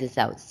exercises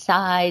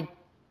outside,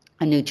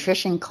 a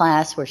nutrition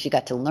class where she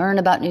got to learn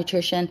about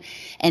nutrition.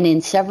 And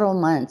in several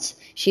months,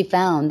 she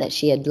found that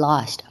she had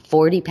lost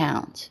 40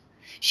 pounds.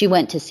 She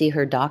went to see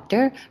her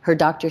doctor. Her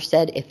doctor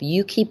said, if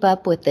you keep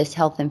up with this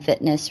health and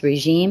fitness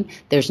regime,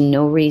 there's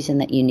no reason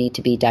that you need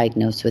to be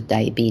diagnosed with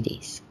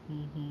diabetes.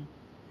 Mm-hmm.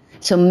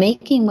 So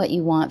making what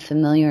you want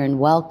familiar and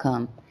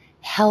welcome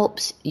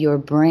helps your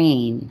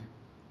brain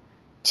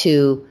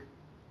to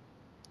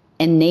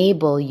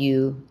enable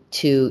you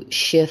to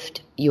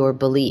shift your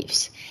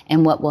beliefs.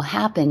 And what will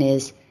happen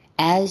is,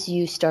 as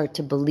you start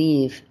to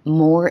believe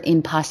more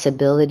in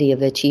possibility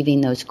of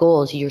achieving those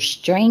goals, you're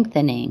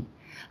strengthening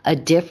a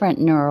different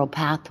neural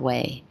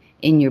pathway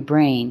in your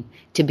brain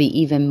to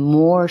be even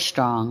more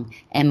strong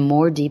and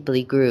more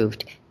deeply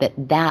grooved,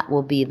 that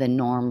will be the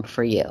norm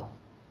for you.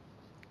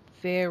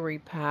 Very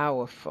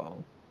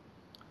powerful.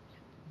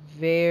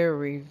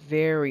 Very,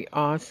 very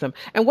awesome.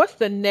 And what's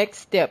the next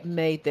step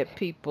made that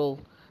people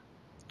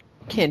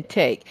can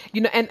take?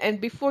 And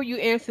before you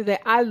answer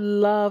that, I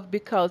love,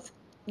 because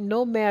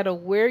no matter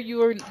where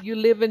you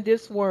live in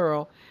this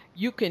world,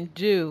 you can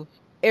do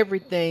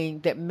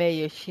everything that May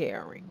is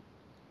sharing.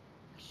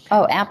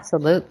 Oh,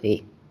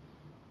 absolutely.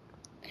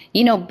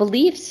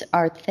 Beliefs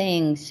are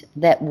things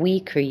that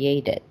we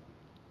created.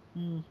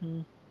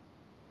 Mm-hmm.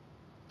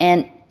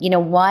 And,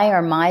 why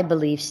are my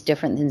beliefs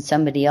different than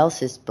somebody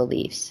else's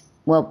beliefs?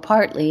 Well,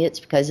 partly it's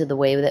because of the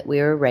way that we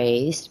were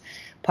raised.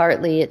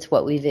 Partly it's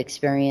what we've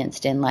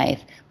experienced in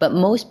life. But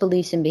most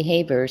beliefs and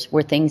behaviors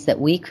were things that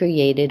we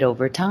created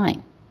over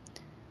time.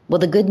 Well,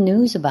 the good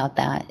news about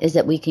that is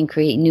that we can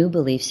create new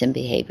beliefs and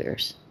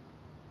behaviors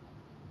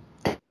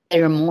that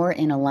are more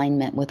in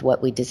alignment with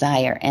what we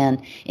desire.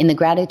 And in the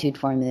gratitude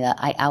formula,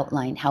 I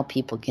outline how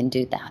people can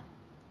do that.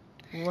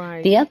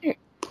 Right.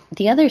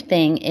 The other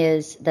thing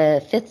is,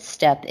 the fifth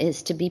step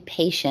is to be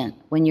patient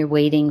when you're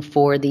waiting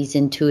for these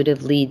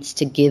intuitive leads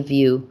to give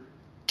you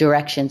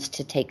directions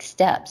to take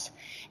steps.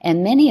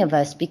 And many of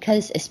us,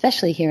 because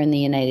especially here in the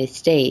United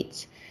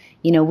States,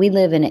 we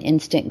live in an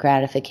instant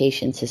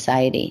gratification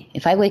society.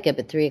 If I wake up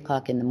at 3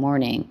 o'clock in the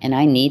morning and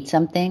I need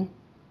something,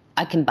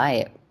 I can buy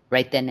it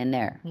right then and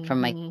there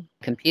from my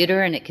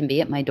computer, and it can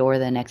be at my door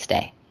the next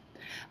day.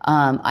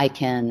 I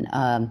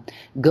can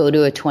go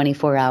to a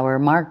 24-hour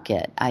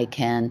market. I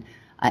can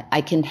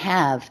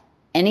have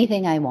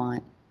anything I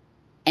want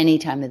any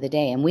time of the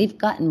day. And we've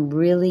gotten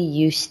really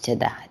used to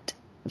that.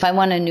 If I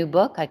want a new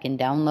book, I can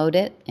download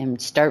it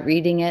and start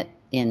reading it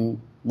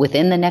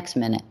within the next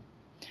minute.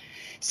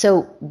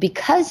 So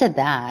because of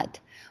that,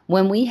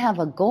 when we have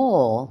a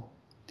goal,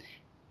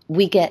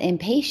 we get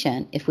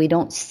impatient if we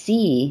don't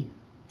see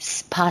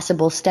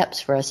possible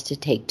steps for us to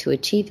take to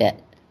achieve it.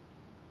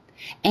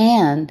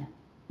 And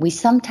we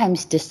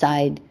sometimes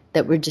decide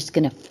that we're just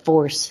going to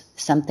force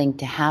something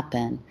to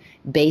happen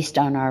based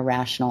on our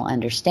rational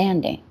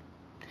understanding.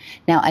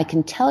 Now, I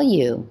can tell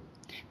you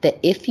that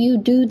if you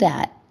do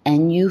that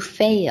and you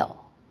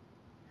fail,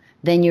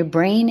 then your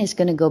brain is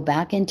going to go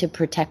back into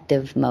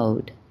protective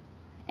mode,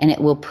 and it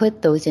will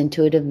put those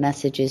intuitive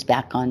messages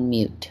back on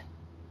mute.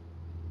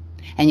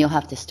 And you'll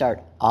have to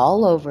start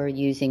all over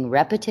using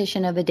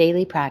repetition of a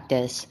daily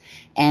practice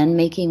and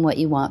making what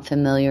you want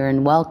familiar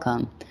and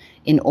welcome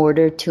in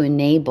order to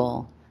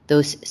enable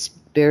those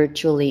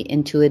spiritually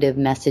intuitive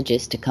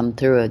messages to come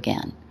through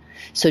again.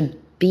 So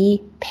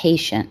be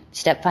patient.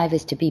 Step 5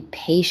 is to be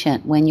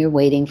patient when you're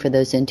waiting for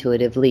those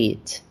intuitive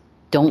leads.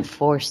 Don't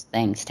force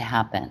things to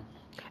happen.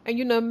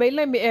 And May,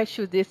 let me ask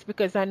you this,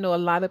 because I know a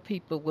lot of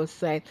people will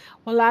say,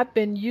 well, I've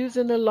been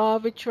using the law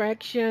of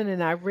attraction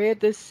and I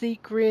read The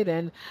Secret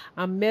and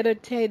I'm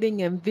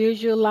meditating and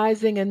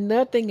visualizing and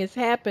nothing is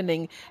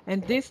happening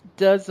and this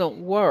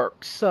doesn't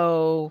work.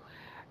 So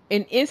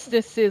in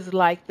instances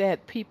like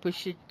that, people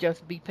should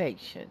just be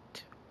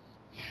patient.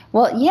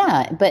 Well,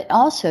 yeah, but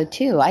also,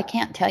 too, I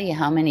can't tell you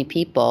how many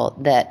people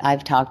that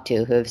I've talked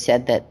to who have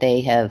said that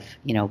they have,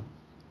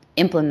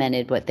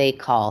 implemented what they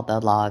call the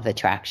law of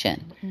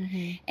attraction.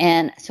 Mm-hmm.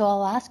 And so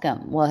I'll ask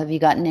them, well, have you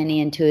gotten any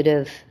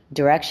intuitive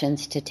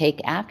directions to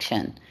take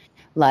action?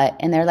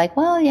 And they're like,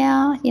 well,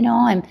 yeah,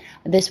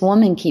 this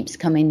woman keeps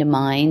coming to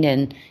mind,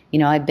 and,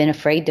 I've been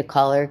afraid to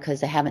call her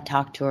because I haven't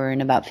talked to her in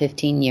about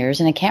 15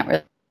 years, and I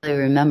can't really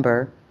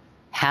remember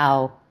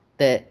how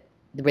the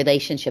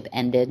relationship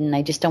ended, and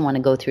I just don't want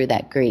to go through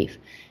that grief.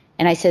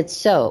 And I said,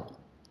 so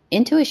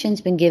intuition's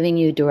been giving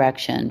you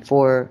direction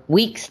for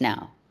weeks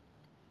now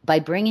by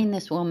bringing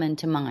this woman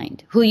to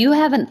mind who you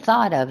haven't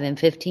thought of in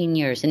 15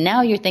 years, and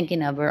now you're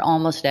thinking of her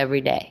almost every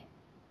day,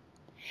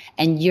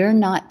 and you're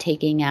not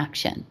taking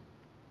action.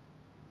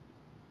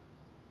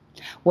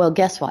 Well,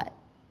 guess what?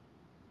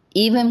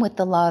 Even with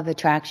the law of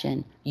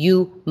attraction,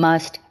 you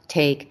must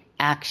take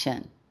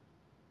action.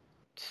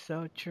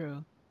 So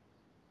true.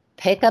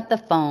 Pick up the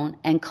phone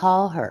and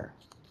call her.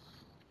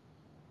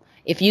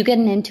 If you get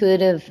an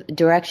intuitive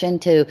direction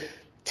to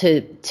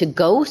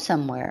go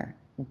somewhere,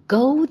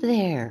 go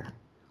there.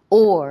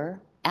 Or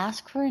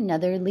ask for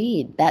another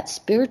lead. That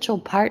spiritual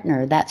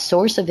partner, that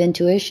source of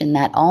intuition,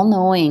 that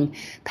all-knowing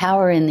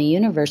power in the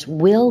universe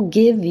will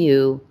give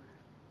you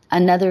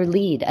another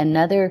lead,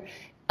 another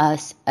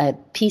a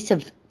piece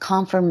of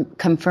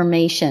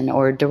confirmation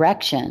or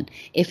direction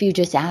if you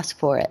just ask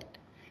for it.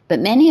 But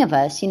many of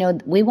us,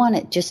 we want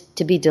it just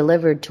to be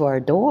delivered to our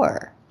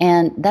door.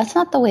 And that's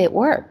not the way it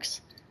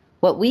works.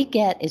 What we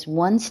get is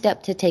one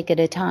step to take at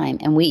a time,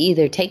 and we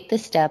either take the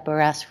step or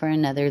ask for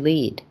another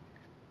lead.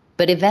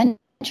 But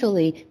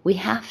eventually, we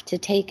have to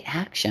take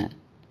action.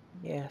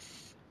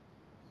 Yes.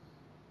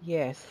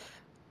 Yes.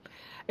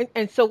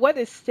 And so what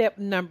is step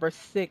number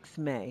 6,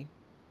 May?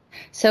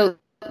 So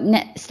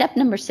step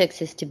number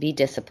 6 is to be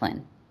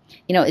disciplined.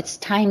 It's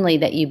timely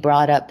that you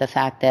brought up the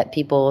fact that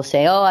people will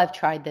say, oh, I've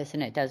tried this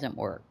and it doesn't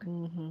work.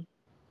 Mm-hmm.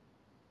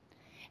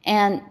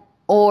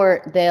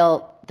 Or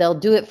they'll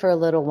do it for a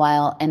little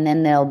while and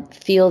then they'll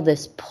feel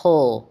this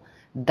pull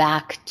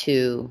back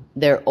to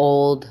their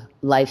old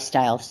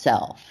lifestyle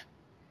self.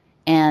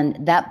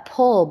 And that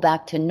pull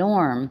back to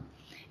norm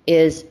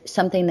is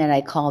something that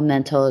I call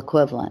mental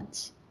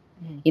equivalence.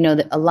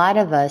 Mm-hmm. A lot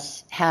of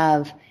us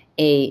have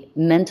a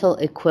mental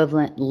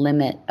equivalent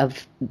limit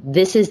of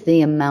this is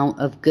the amount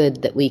of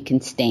good that we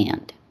can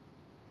stand.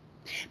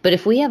 But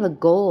if we have a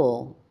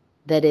goal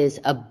that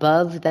is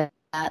above that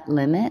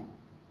limit,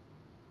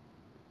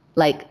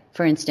 like,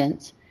 for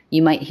instance,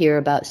 you might hear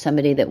about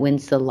somebody that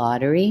wins the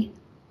lottery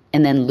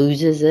and then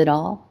loses it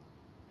all?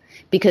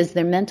 Because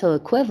their mental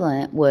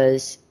equivalent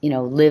was,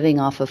 living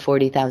off of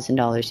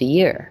 $40,000 a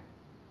year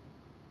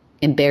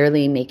and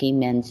barely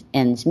making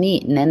ends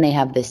meet. And then they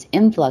have this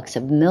influx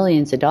of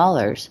millions of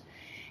dollars.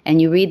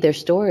 And you read their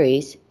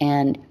stories,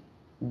 and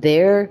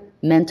their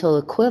mental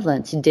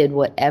equivalents did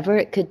whatever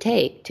it could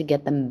take to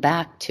get them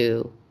back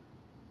to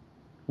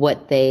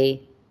what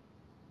they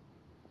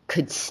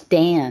could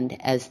stand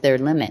as their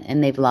limit,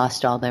 and they've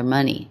lost all their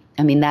money.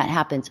 I mean, that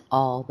happens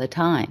all the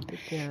time.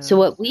 Yeah. So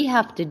what we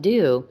have to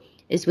do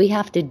is we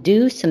have to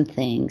do some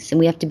things, and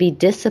we have to be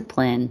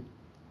disciplined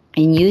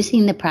in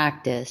using the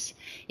practice,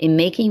 in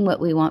making what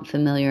we want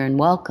familiar and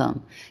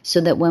welcome,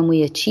 so that when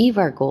we achieve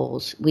our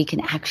goals, we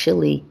can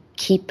actually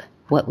keep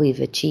what we've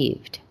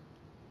achieved.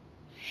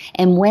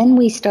 And when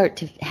we start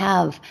to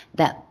have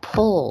that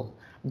pull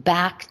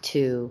back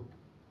to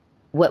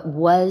what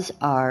was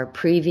our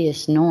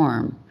previous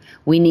norm,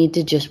 we need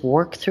to just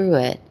work through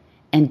it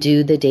and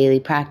do the daily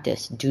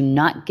practice. Do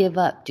not give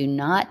up. Do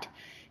not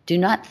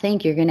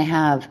think you're going to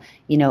have,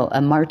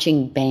 a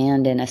marching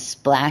band and a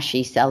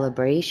splashy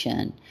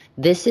celebration.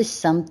 This is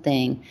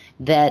something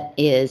that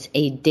is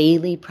a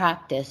daily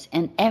practice,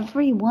 and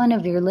every one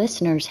of your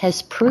listeners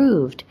has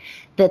proved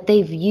that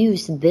they've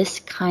used this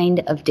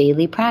kind of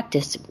daily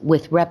practice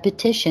with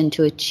repetition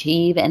to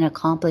achieve and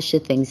accomplish the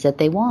things that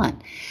they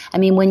want. I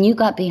mean, when you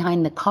got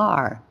behind the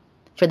car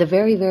for the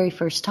very, very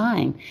first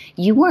time,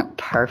 you weren't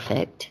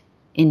perfect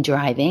in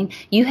driving.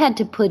 You had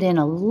to put in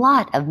a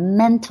lot of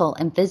mental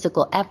and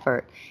physical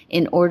effort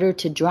in order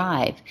to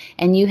drive.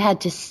 And you had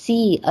to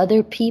see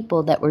other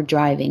people that were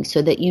driving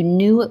so that you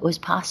knew it was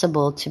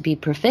possible to be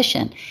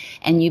proficient.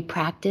 And you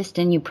practiced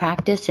and you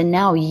practiced. And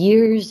now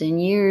years and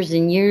years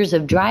and years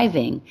of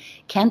driving.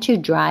 Can't you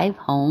drive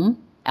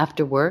home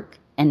after work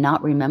and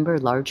not remember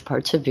large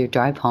parts of your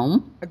drive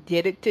home? I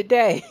did it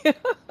today.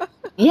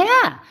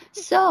 Yeah.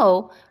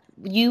 So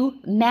you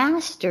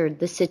mastered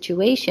the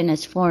situation,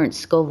 as Florence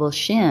Scovel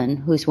Shinn,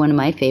 who's one of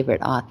my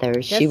favorite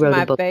authors. She wrote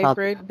a book called...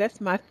 That's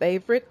my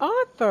favorite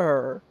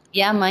author.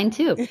 Yeah, mine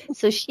too.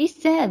 So she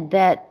said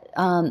that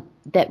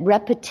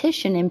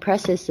repetition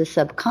impresses the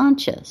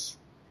subconscious.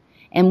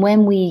 And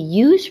when we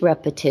use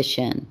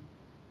repetition,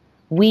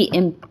 we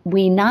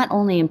not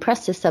only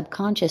impress the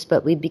subconscious,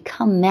 but we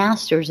become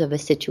masters of a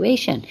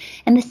situation.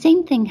 And the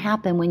same thing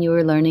happened when you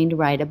were learning to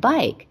ride a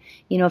bike.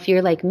 If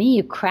you're like me,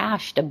 you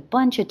crashed a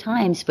bunch of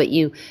times, but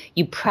you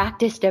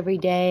practiced every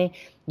day.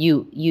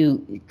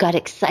 You got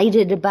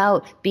excited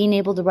about being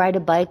able to ride a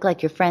bike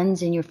like your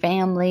friends and your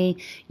family.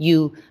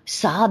 You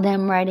saw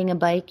them riding a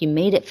bike. You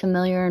made it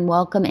familiar and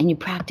welcome, and you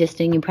practiced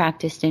and you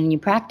practiced and you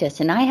practiced.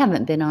 And I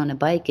haven't been on a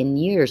bike in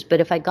years,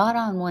 but if I got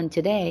on one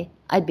today,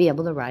 I'd be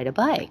able to ride a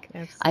bike.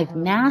 Absolutely. I've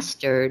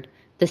mastered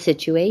the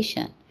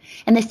situation.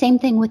 And the same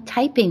thing with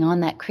typing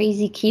on that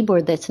crazy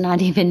keyboard that's not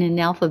even in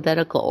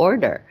alphabetical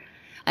order.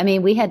 I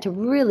mean, we had to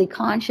really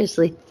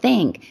consciously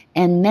think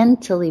and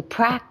mentally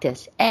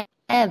practice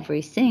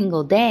every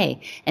single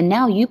day. And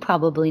now you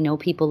probably know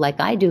people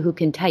like I do who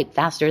can type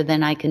faster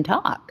than I can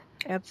talk.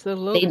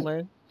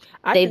 Absolutely.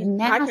 I can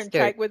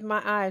type with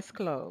my eyes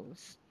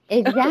closed.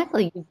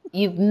 Exactly.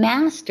 You've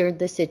mastered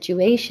the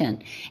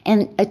situation.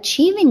 And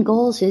achieving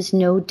goals is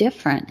no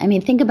different. I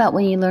mean, think about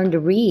when you learn to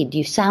read.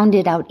 You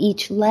sounded out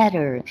each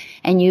letter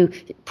and you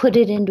put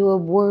it into a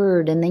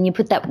word, and then you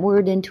put that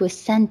word into a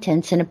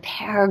sentence and a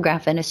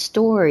paragraph and a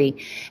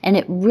story. And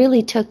it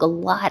really took a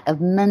lot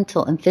of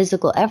mental and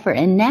physical effort.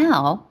 And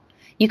now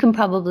you can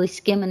probably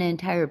skim an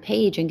entire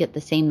page and get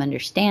the same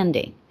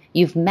understanding.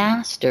 You've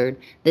mastered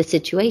the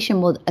situation.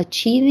 Well,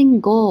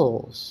 achieving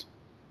goals,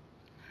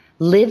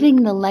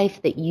 living the life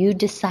that you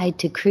decide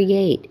to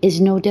create, is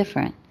no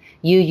different.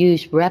 You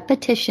use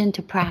repetition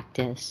to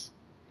practice,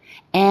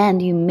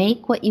 and you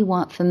make what you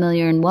want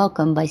familiar and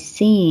welcome by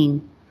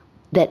seeing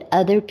that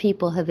other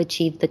people have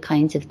achieved the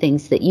kinds of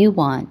things that you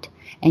want,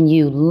 and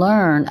you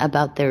learn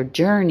about their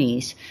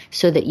journeys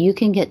so that you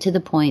can get to the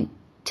point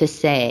to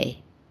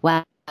say,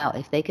 wow,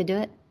 if they could do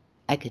it,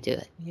 I could do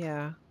it.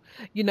 Yeah.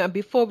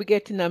 Before we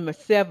get to number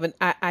 7,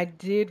 I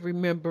did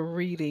remember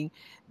reading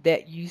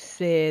that you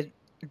said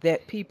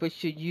that people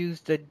should use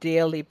the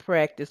daily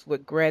practice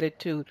with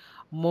gratitude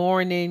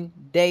morning,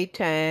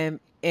 daytime,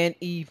 and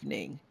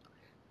evening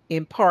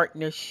in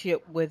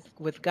partnership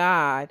with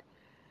God.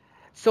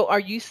 So are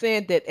you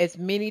saying that as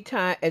many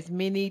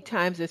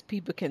times as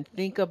people can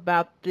think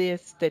about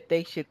this, that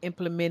they should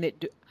implement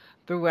it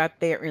throughout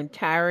their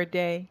entire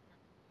day?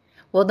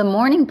 Well, the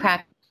morning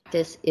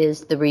practice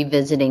is the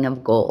revisiting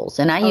of goals.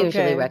 And I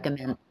usually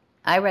recommend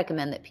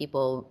that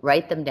people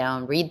write them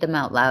down, read them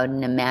out loud,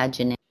 and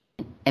imagine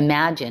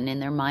in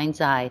their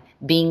mind's eye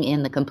being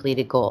in the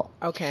completed goal.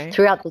 Okay.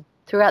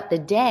 Throughout the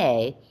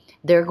day,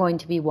 they're going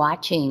to be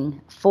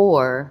watching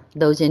for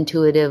those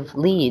intuitive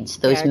leads,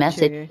 those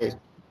messages.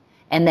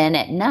 And then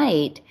at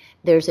night,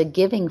 there's a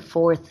giving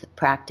forth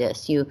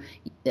practice.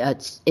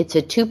 It's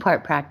a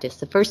 2-part practice.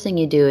 The first thing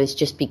you do is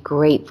just be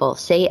grateful.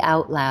 Say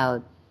out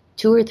loud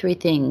 2 or 3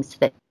 things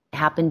that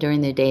happened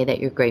during the day that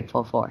you're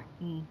grateful for.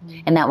 Mm-hmm.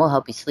 And that will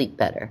help you sleep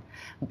better.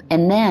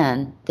 And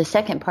then the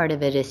second part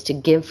of it is to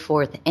give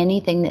forth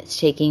anything that's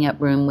taking up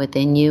room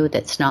within you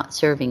that's not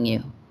serving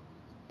you,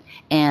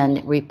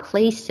 and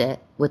replace it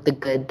with the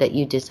good that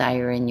you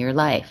desire in your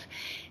life.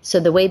 So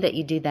the way that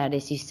you do that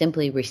is you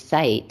simply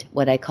recite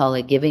what I call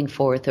a giving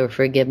forth or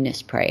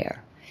forgiveness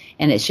prayer.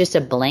 And it's just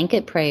a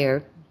blanket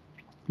prayer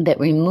that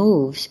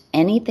removes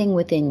anything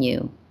within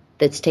you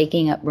that's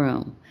taking up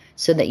room,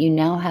 so that you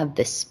now have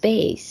the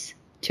space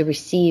to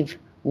receive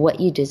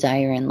what you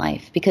desire in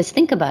life. Because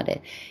think about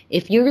it.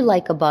 If you're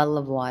like a bottle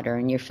of water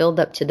and you're filled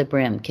up to the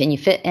brim, can you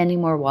fit any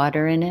more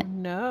water in it?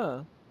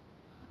 No.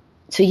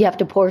 So you have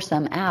to pour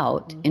some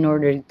out in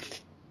order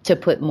to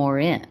put more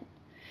in.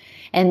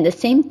 And the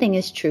same thing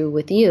is true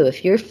with you.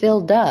 If you're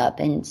filled up,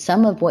 and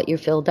some of what you're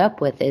filled up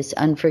with is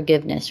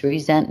unforgiveness,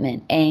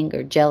 resentment,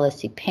 anger,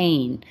 jealousy,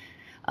 pain,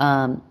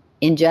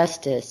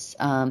 injustice,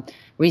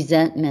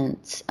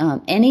 resentments,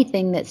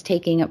 anything that's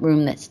taking up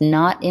room that's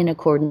not in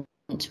accordance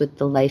with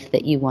the life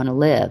that you want to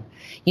live,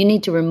 you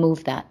need to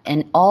remove that.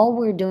 And all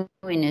we're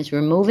doing is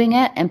removing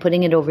it and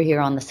putting it over here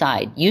on the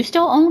side. You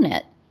still own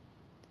it,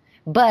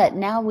 but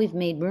now we've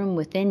made room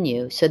within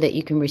you so that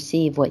you can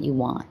receive what you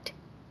want.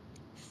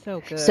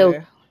 So good.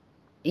 So,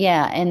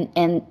 yeah,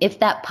 and if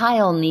that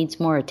pile needs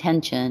more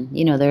attention,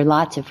 there are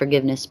lots of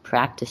forgiveness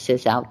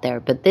practices out there,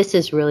 but this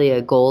is really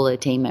a goal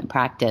attainment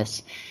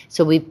practice.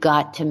 So we've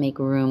got to make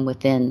room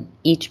within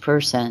each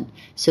person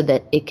so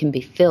that it can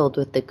be filled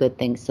with the good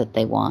things that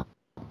they want.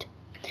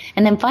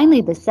 And then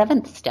finally, the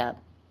seventh step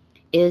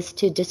is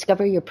to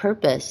discover your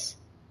purpose,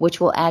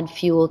 which will add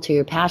fuel to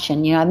your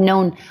passion. I've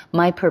known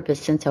my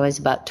purpose since I was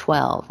about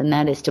 12, and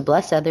that is to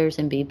bless others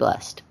and be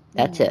blessed.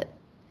 That's it.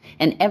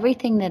 And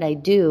everything that I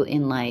do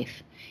in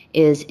life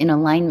is in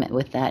alignment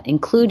with that,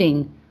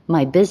 including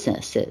my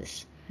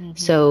businesses. Mm-hmm.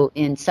 So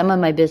in some of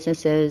my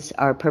businesses,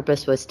 our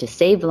purpose was to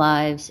save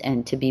lives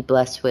and to be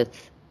blessed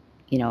with,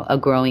 a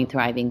growing,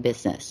 thriving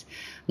business.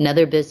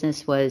 Another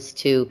business was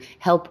to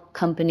help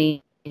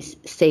companies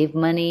save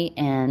money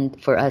and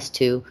for us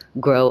to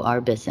grow our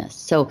business.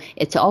 So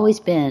it's always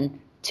been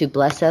to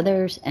bless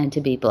others and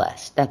to be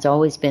blessed. That's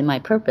always been my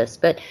purpose.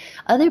 But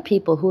other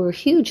people who are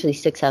hugely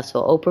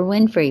successful, Oprah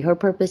Winfrey, her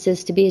purpose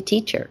is to be a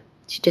teacher.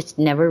 She just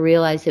never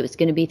realized it was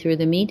going to be through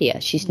the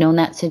media. She's known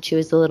that since she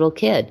was a little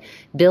kid.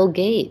 Bill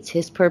Gates,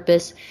 his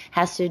purpose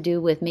has to do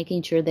with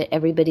making sure that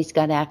everybody's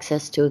got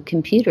access to a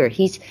computer.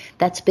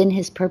 That's been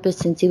his purpose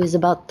since he was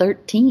about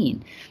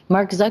 13.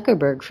 Mark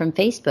Zuckerberg from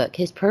Facebook,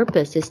 his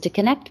purpose is to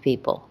connect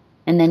people.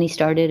 And then he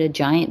started a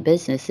giant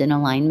business in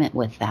alignment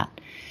with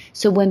that.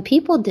 So when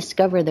people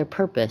discover their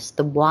purpose,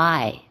 the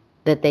why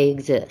that they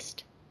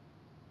exist,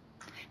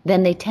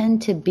 then they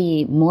tend to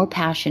be more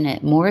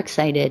passionate, more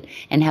excited,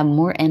 and have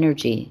more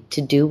energy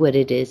to do what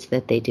it is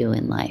that they do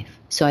in life.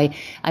 So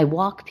I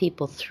walk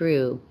people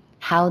through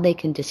how they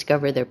can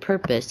discover their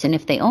purpose. And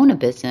if they own a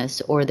business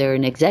or they're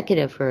an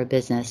executive for a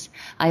business,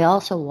 I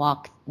also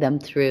walk them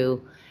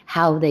through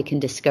how they can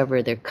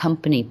discover their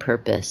company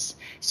purpose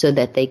so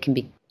that they can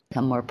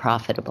become more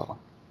profitable.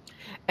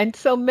 And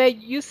so,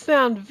 Meg, you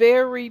sound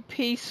very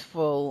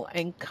peaceful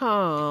and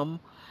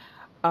calm,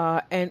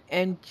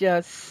 and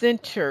just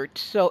centered.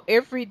 So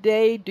every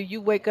day, do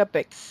you wake up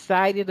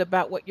excited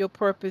about what your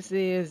purpose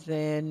is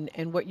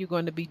and what you're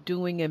going to be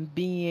doing and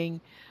being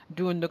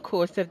during the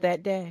course of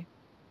that day?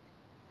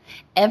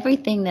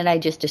 Everything that I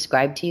just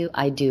described to you,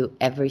 I do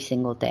every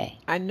single day.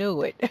 I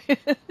knew it.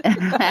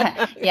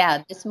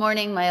 Yeah, this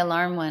morning my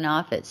alarm went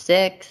off at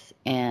 6,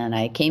 and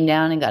I came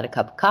down and got a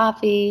cup of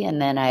coffee,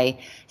 and then I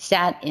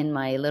sat in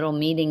my little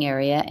meeting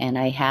area, and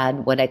I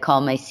had what I call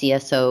my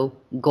CSO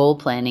goal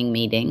planning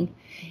meeting.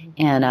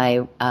 And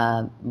I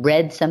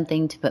read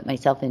something to put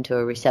myself into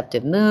a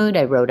receptive mood.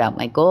 I wrote out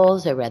my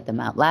goals. I read them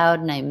out loud,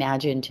 and I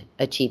imagined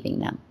achieving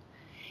them.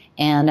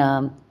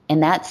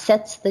 And that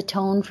sets the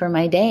tone for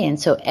my day. And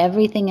so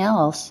everything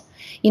else,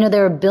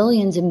 there are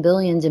billions and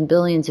billions and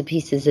billions of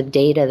pieces of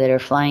data that are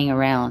flying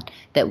around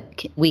that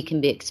we can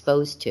be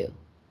exposed to.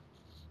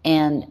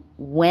 And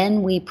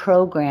when we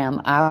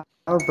program our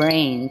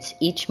brains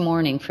each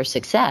morning for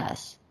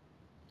success,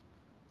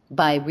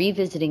 by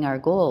revisiting our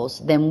goals,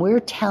 then we're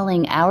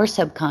telling our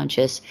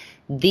subconscious,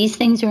 these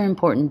things are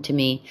important to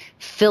me.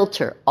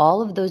 Filter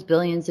all of those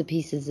billions of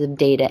pieces of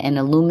data and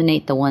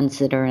illuminate the ones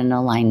that are in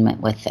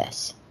alignment with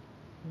this.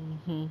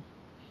 Mm-hmm.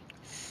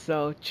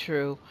 So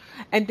true.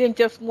 And then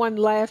just one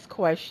last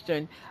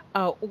question.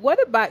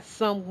 What about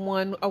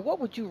someone, or what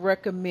would you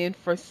recommend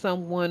for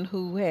someone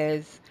who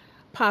has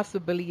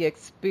possibly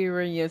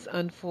experienced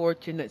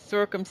unfortunate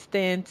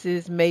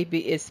circumstances? Maybe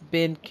it's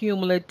been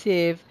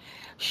cumulative.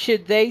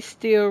 Should they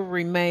still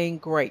remain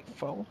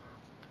grateful?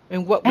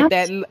 And what would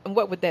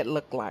that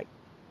look like?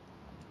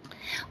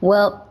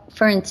 Well,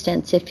 for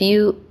instance,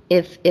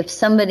 if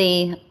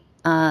somebody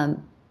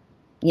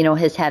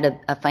has had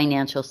a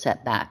financial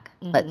setback,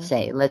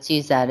 let's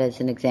use that as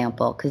an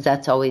example, because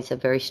that's always a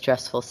very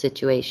stressful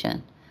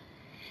situation.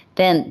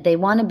 Then they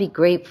want to be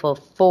grateful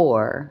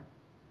for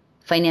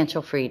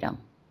financial freedom.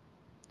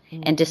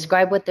 and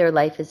describe what their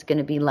life is going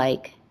to be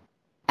like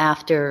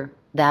after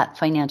that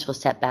financial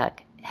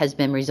setback has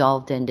been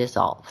resolved and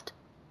dissolved.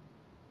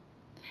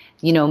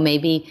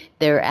 Maybe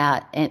they're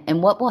at,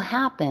 and what will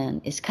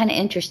happen is kind of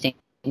interesting.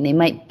 They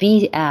might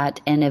be at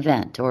an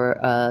event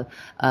or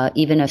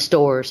even a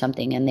store or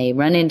something, and they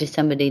run into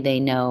somebody they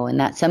know, and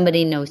that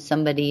somebody knows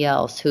somebody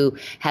else who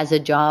has a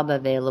job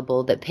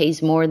available that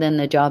pays more than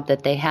the job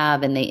that they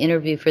have, and they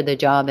interview for the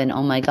job, and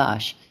oh my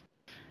gosh,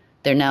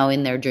 they're now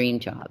in their dream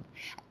job.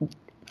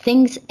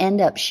 Things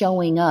end up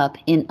showing up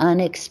in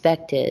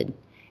unexpected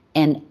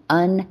and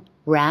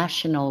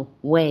unrational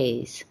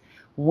ways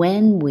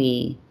when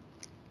we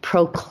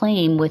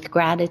proclaim with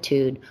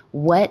gratitude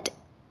what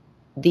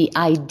the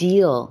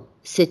ideal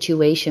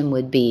situation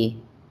would be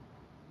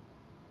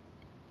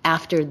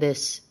after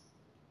this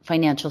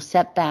financial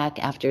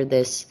setback, after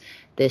this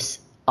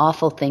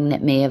awful thing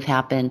that may have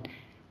happened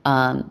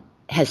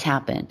has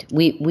happened.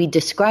 We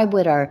describe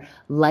what our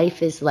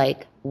life is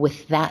like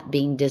with that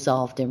being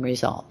dissolved and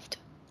resolved.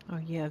 Oh,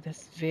 yeah,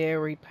 that's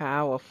very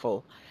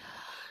powerful.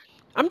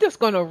 I'm just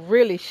going to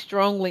really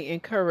strongly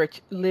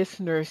encourage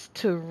listeners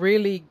to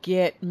really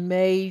get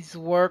May's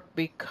work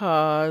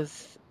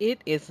because it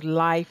is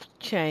life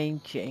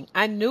changing.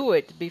 I knew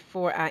it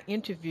before I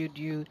interviewed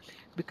you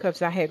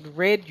because I had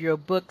read your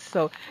book.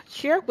 So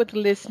share with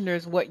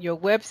listeners what your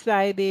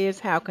website is,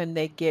 how can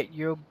they get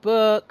your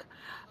book,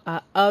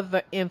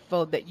 other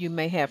info that you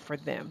may have for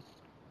them.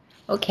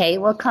 Okay,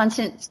 well,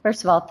 Constance,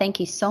 first of all, thank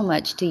you so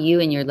much to you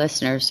and your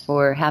listeners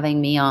for having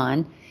me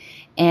on.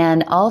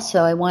 And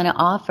also, I want to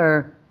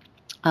offer,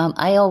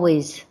 I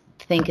always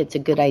think it's a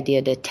good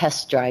idea to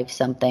test drive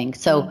something.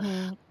 So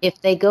if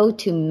they go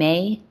to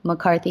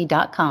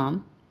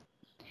maymccarthy.com,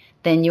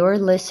 then your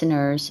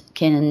listeners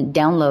can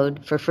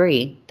download for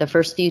free the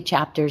first few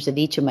chapters of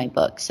each of my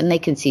books. And they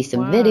can see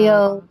some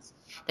videos.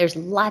 There's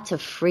lots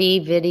of free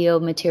video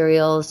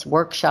materials,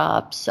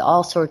 workshops,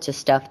 all sorts of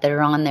stuff that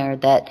are on there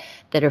that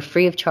are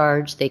free of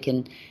charge. They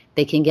can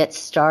get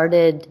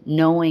started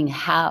knowing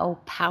how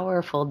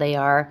powerful they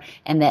are,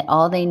 and that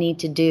all they need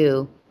to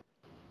do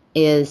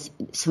is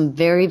some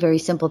very, very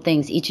simple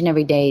things each and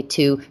every day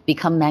to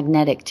become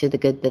magnetic to the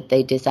good that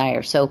they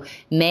desire. So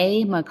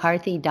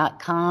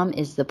maymccarthy.com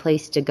is the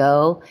place to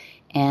go,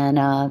 and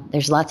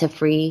there's lots of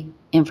free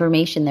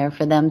information there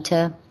for them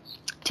to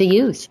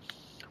use.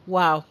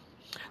 Wow.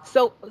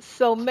 So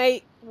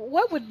May,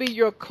 what would be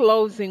your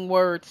closing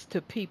words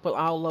to people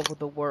all over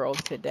the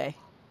world today?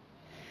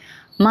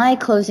 My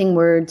closing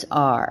words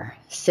are: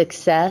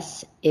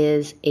 success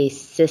is a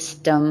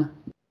system,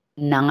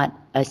 not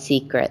a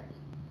secret.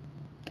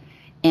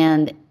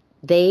 And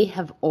they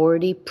have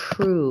already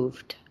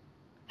proved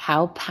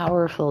how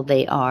powerful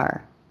they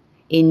are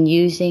in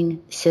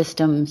using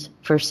systems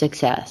for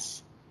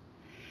success.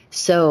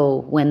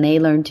 So when they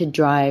learn to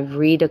drive,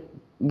 read,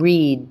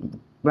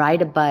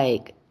 ride a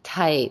bike,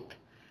 type,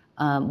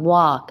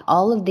 walk,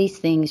 all of these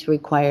things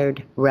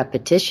required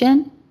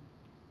repetition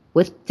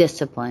with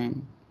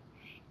discipline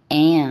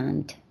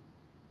and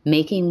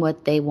making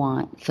what they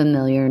want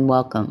familiar and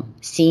welcome,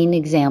 seeing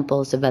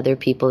examples of other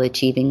people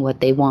achieving what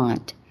they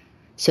want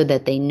so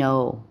that they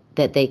know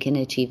that they can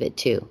achieve it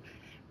too.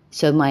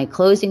 So my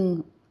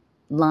closing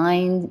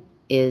line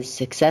is: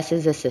 success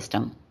is a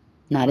system,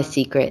 not a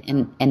secret,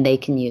 and they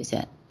can use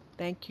it.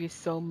 Thank you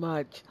so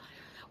much.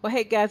 Well,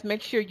 hey, guys,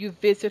 make sure you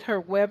visit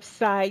her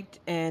website.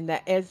 And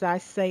as I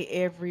say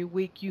every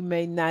week, you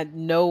may not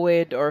know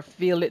it or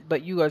feel it,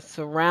 but you are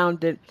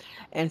surrounded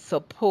and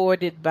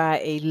supported by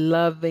a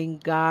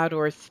loving God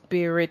or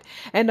spirit.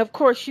 And of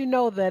course, you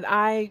know that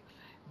I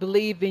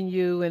believe in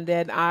you and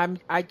that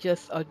I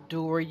just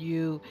adore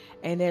you.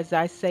 And as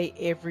I say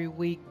every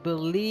week,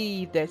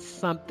 believe that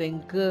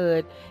something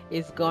good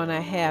is going to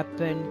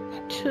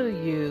happen to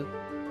you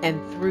and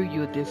through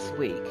you this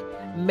week.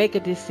 Make a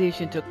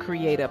decision to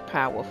create a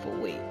powerful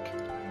week.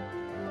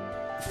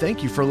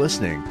 Thank you for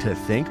listening to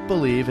Think,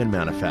 Believe, and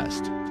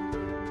Manifest.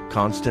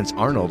 Constance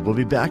Arnold will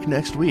be back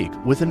next week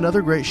with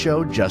another great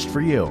show just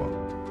for you.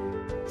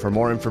 For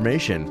more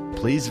information,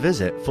 please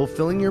visit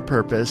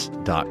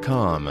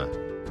fulfillingyourpurpose.com.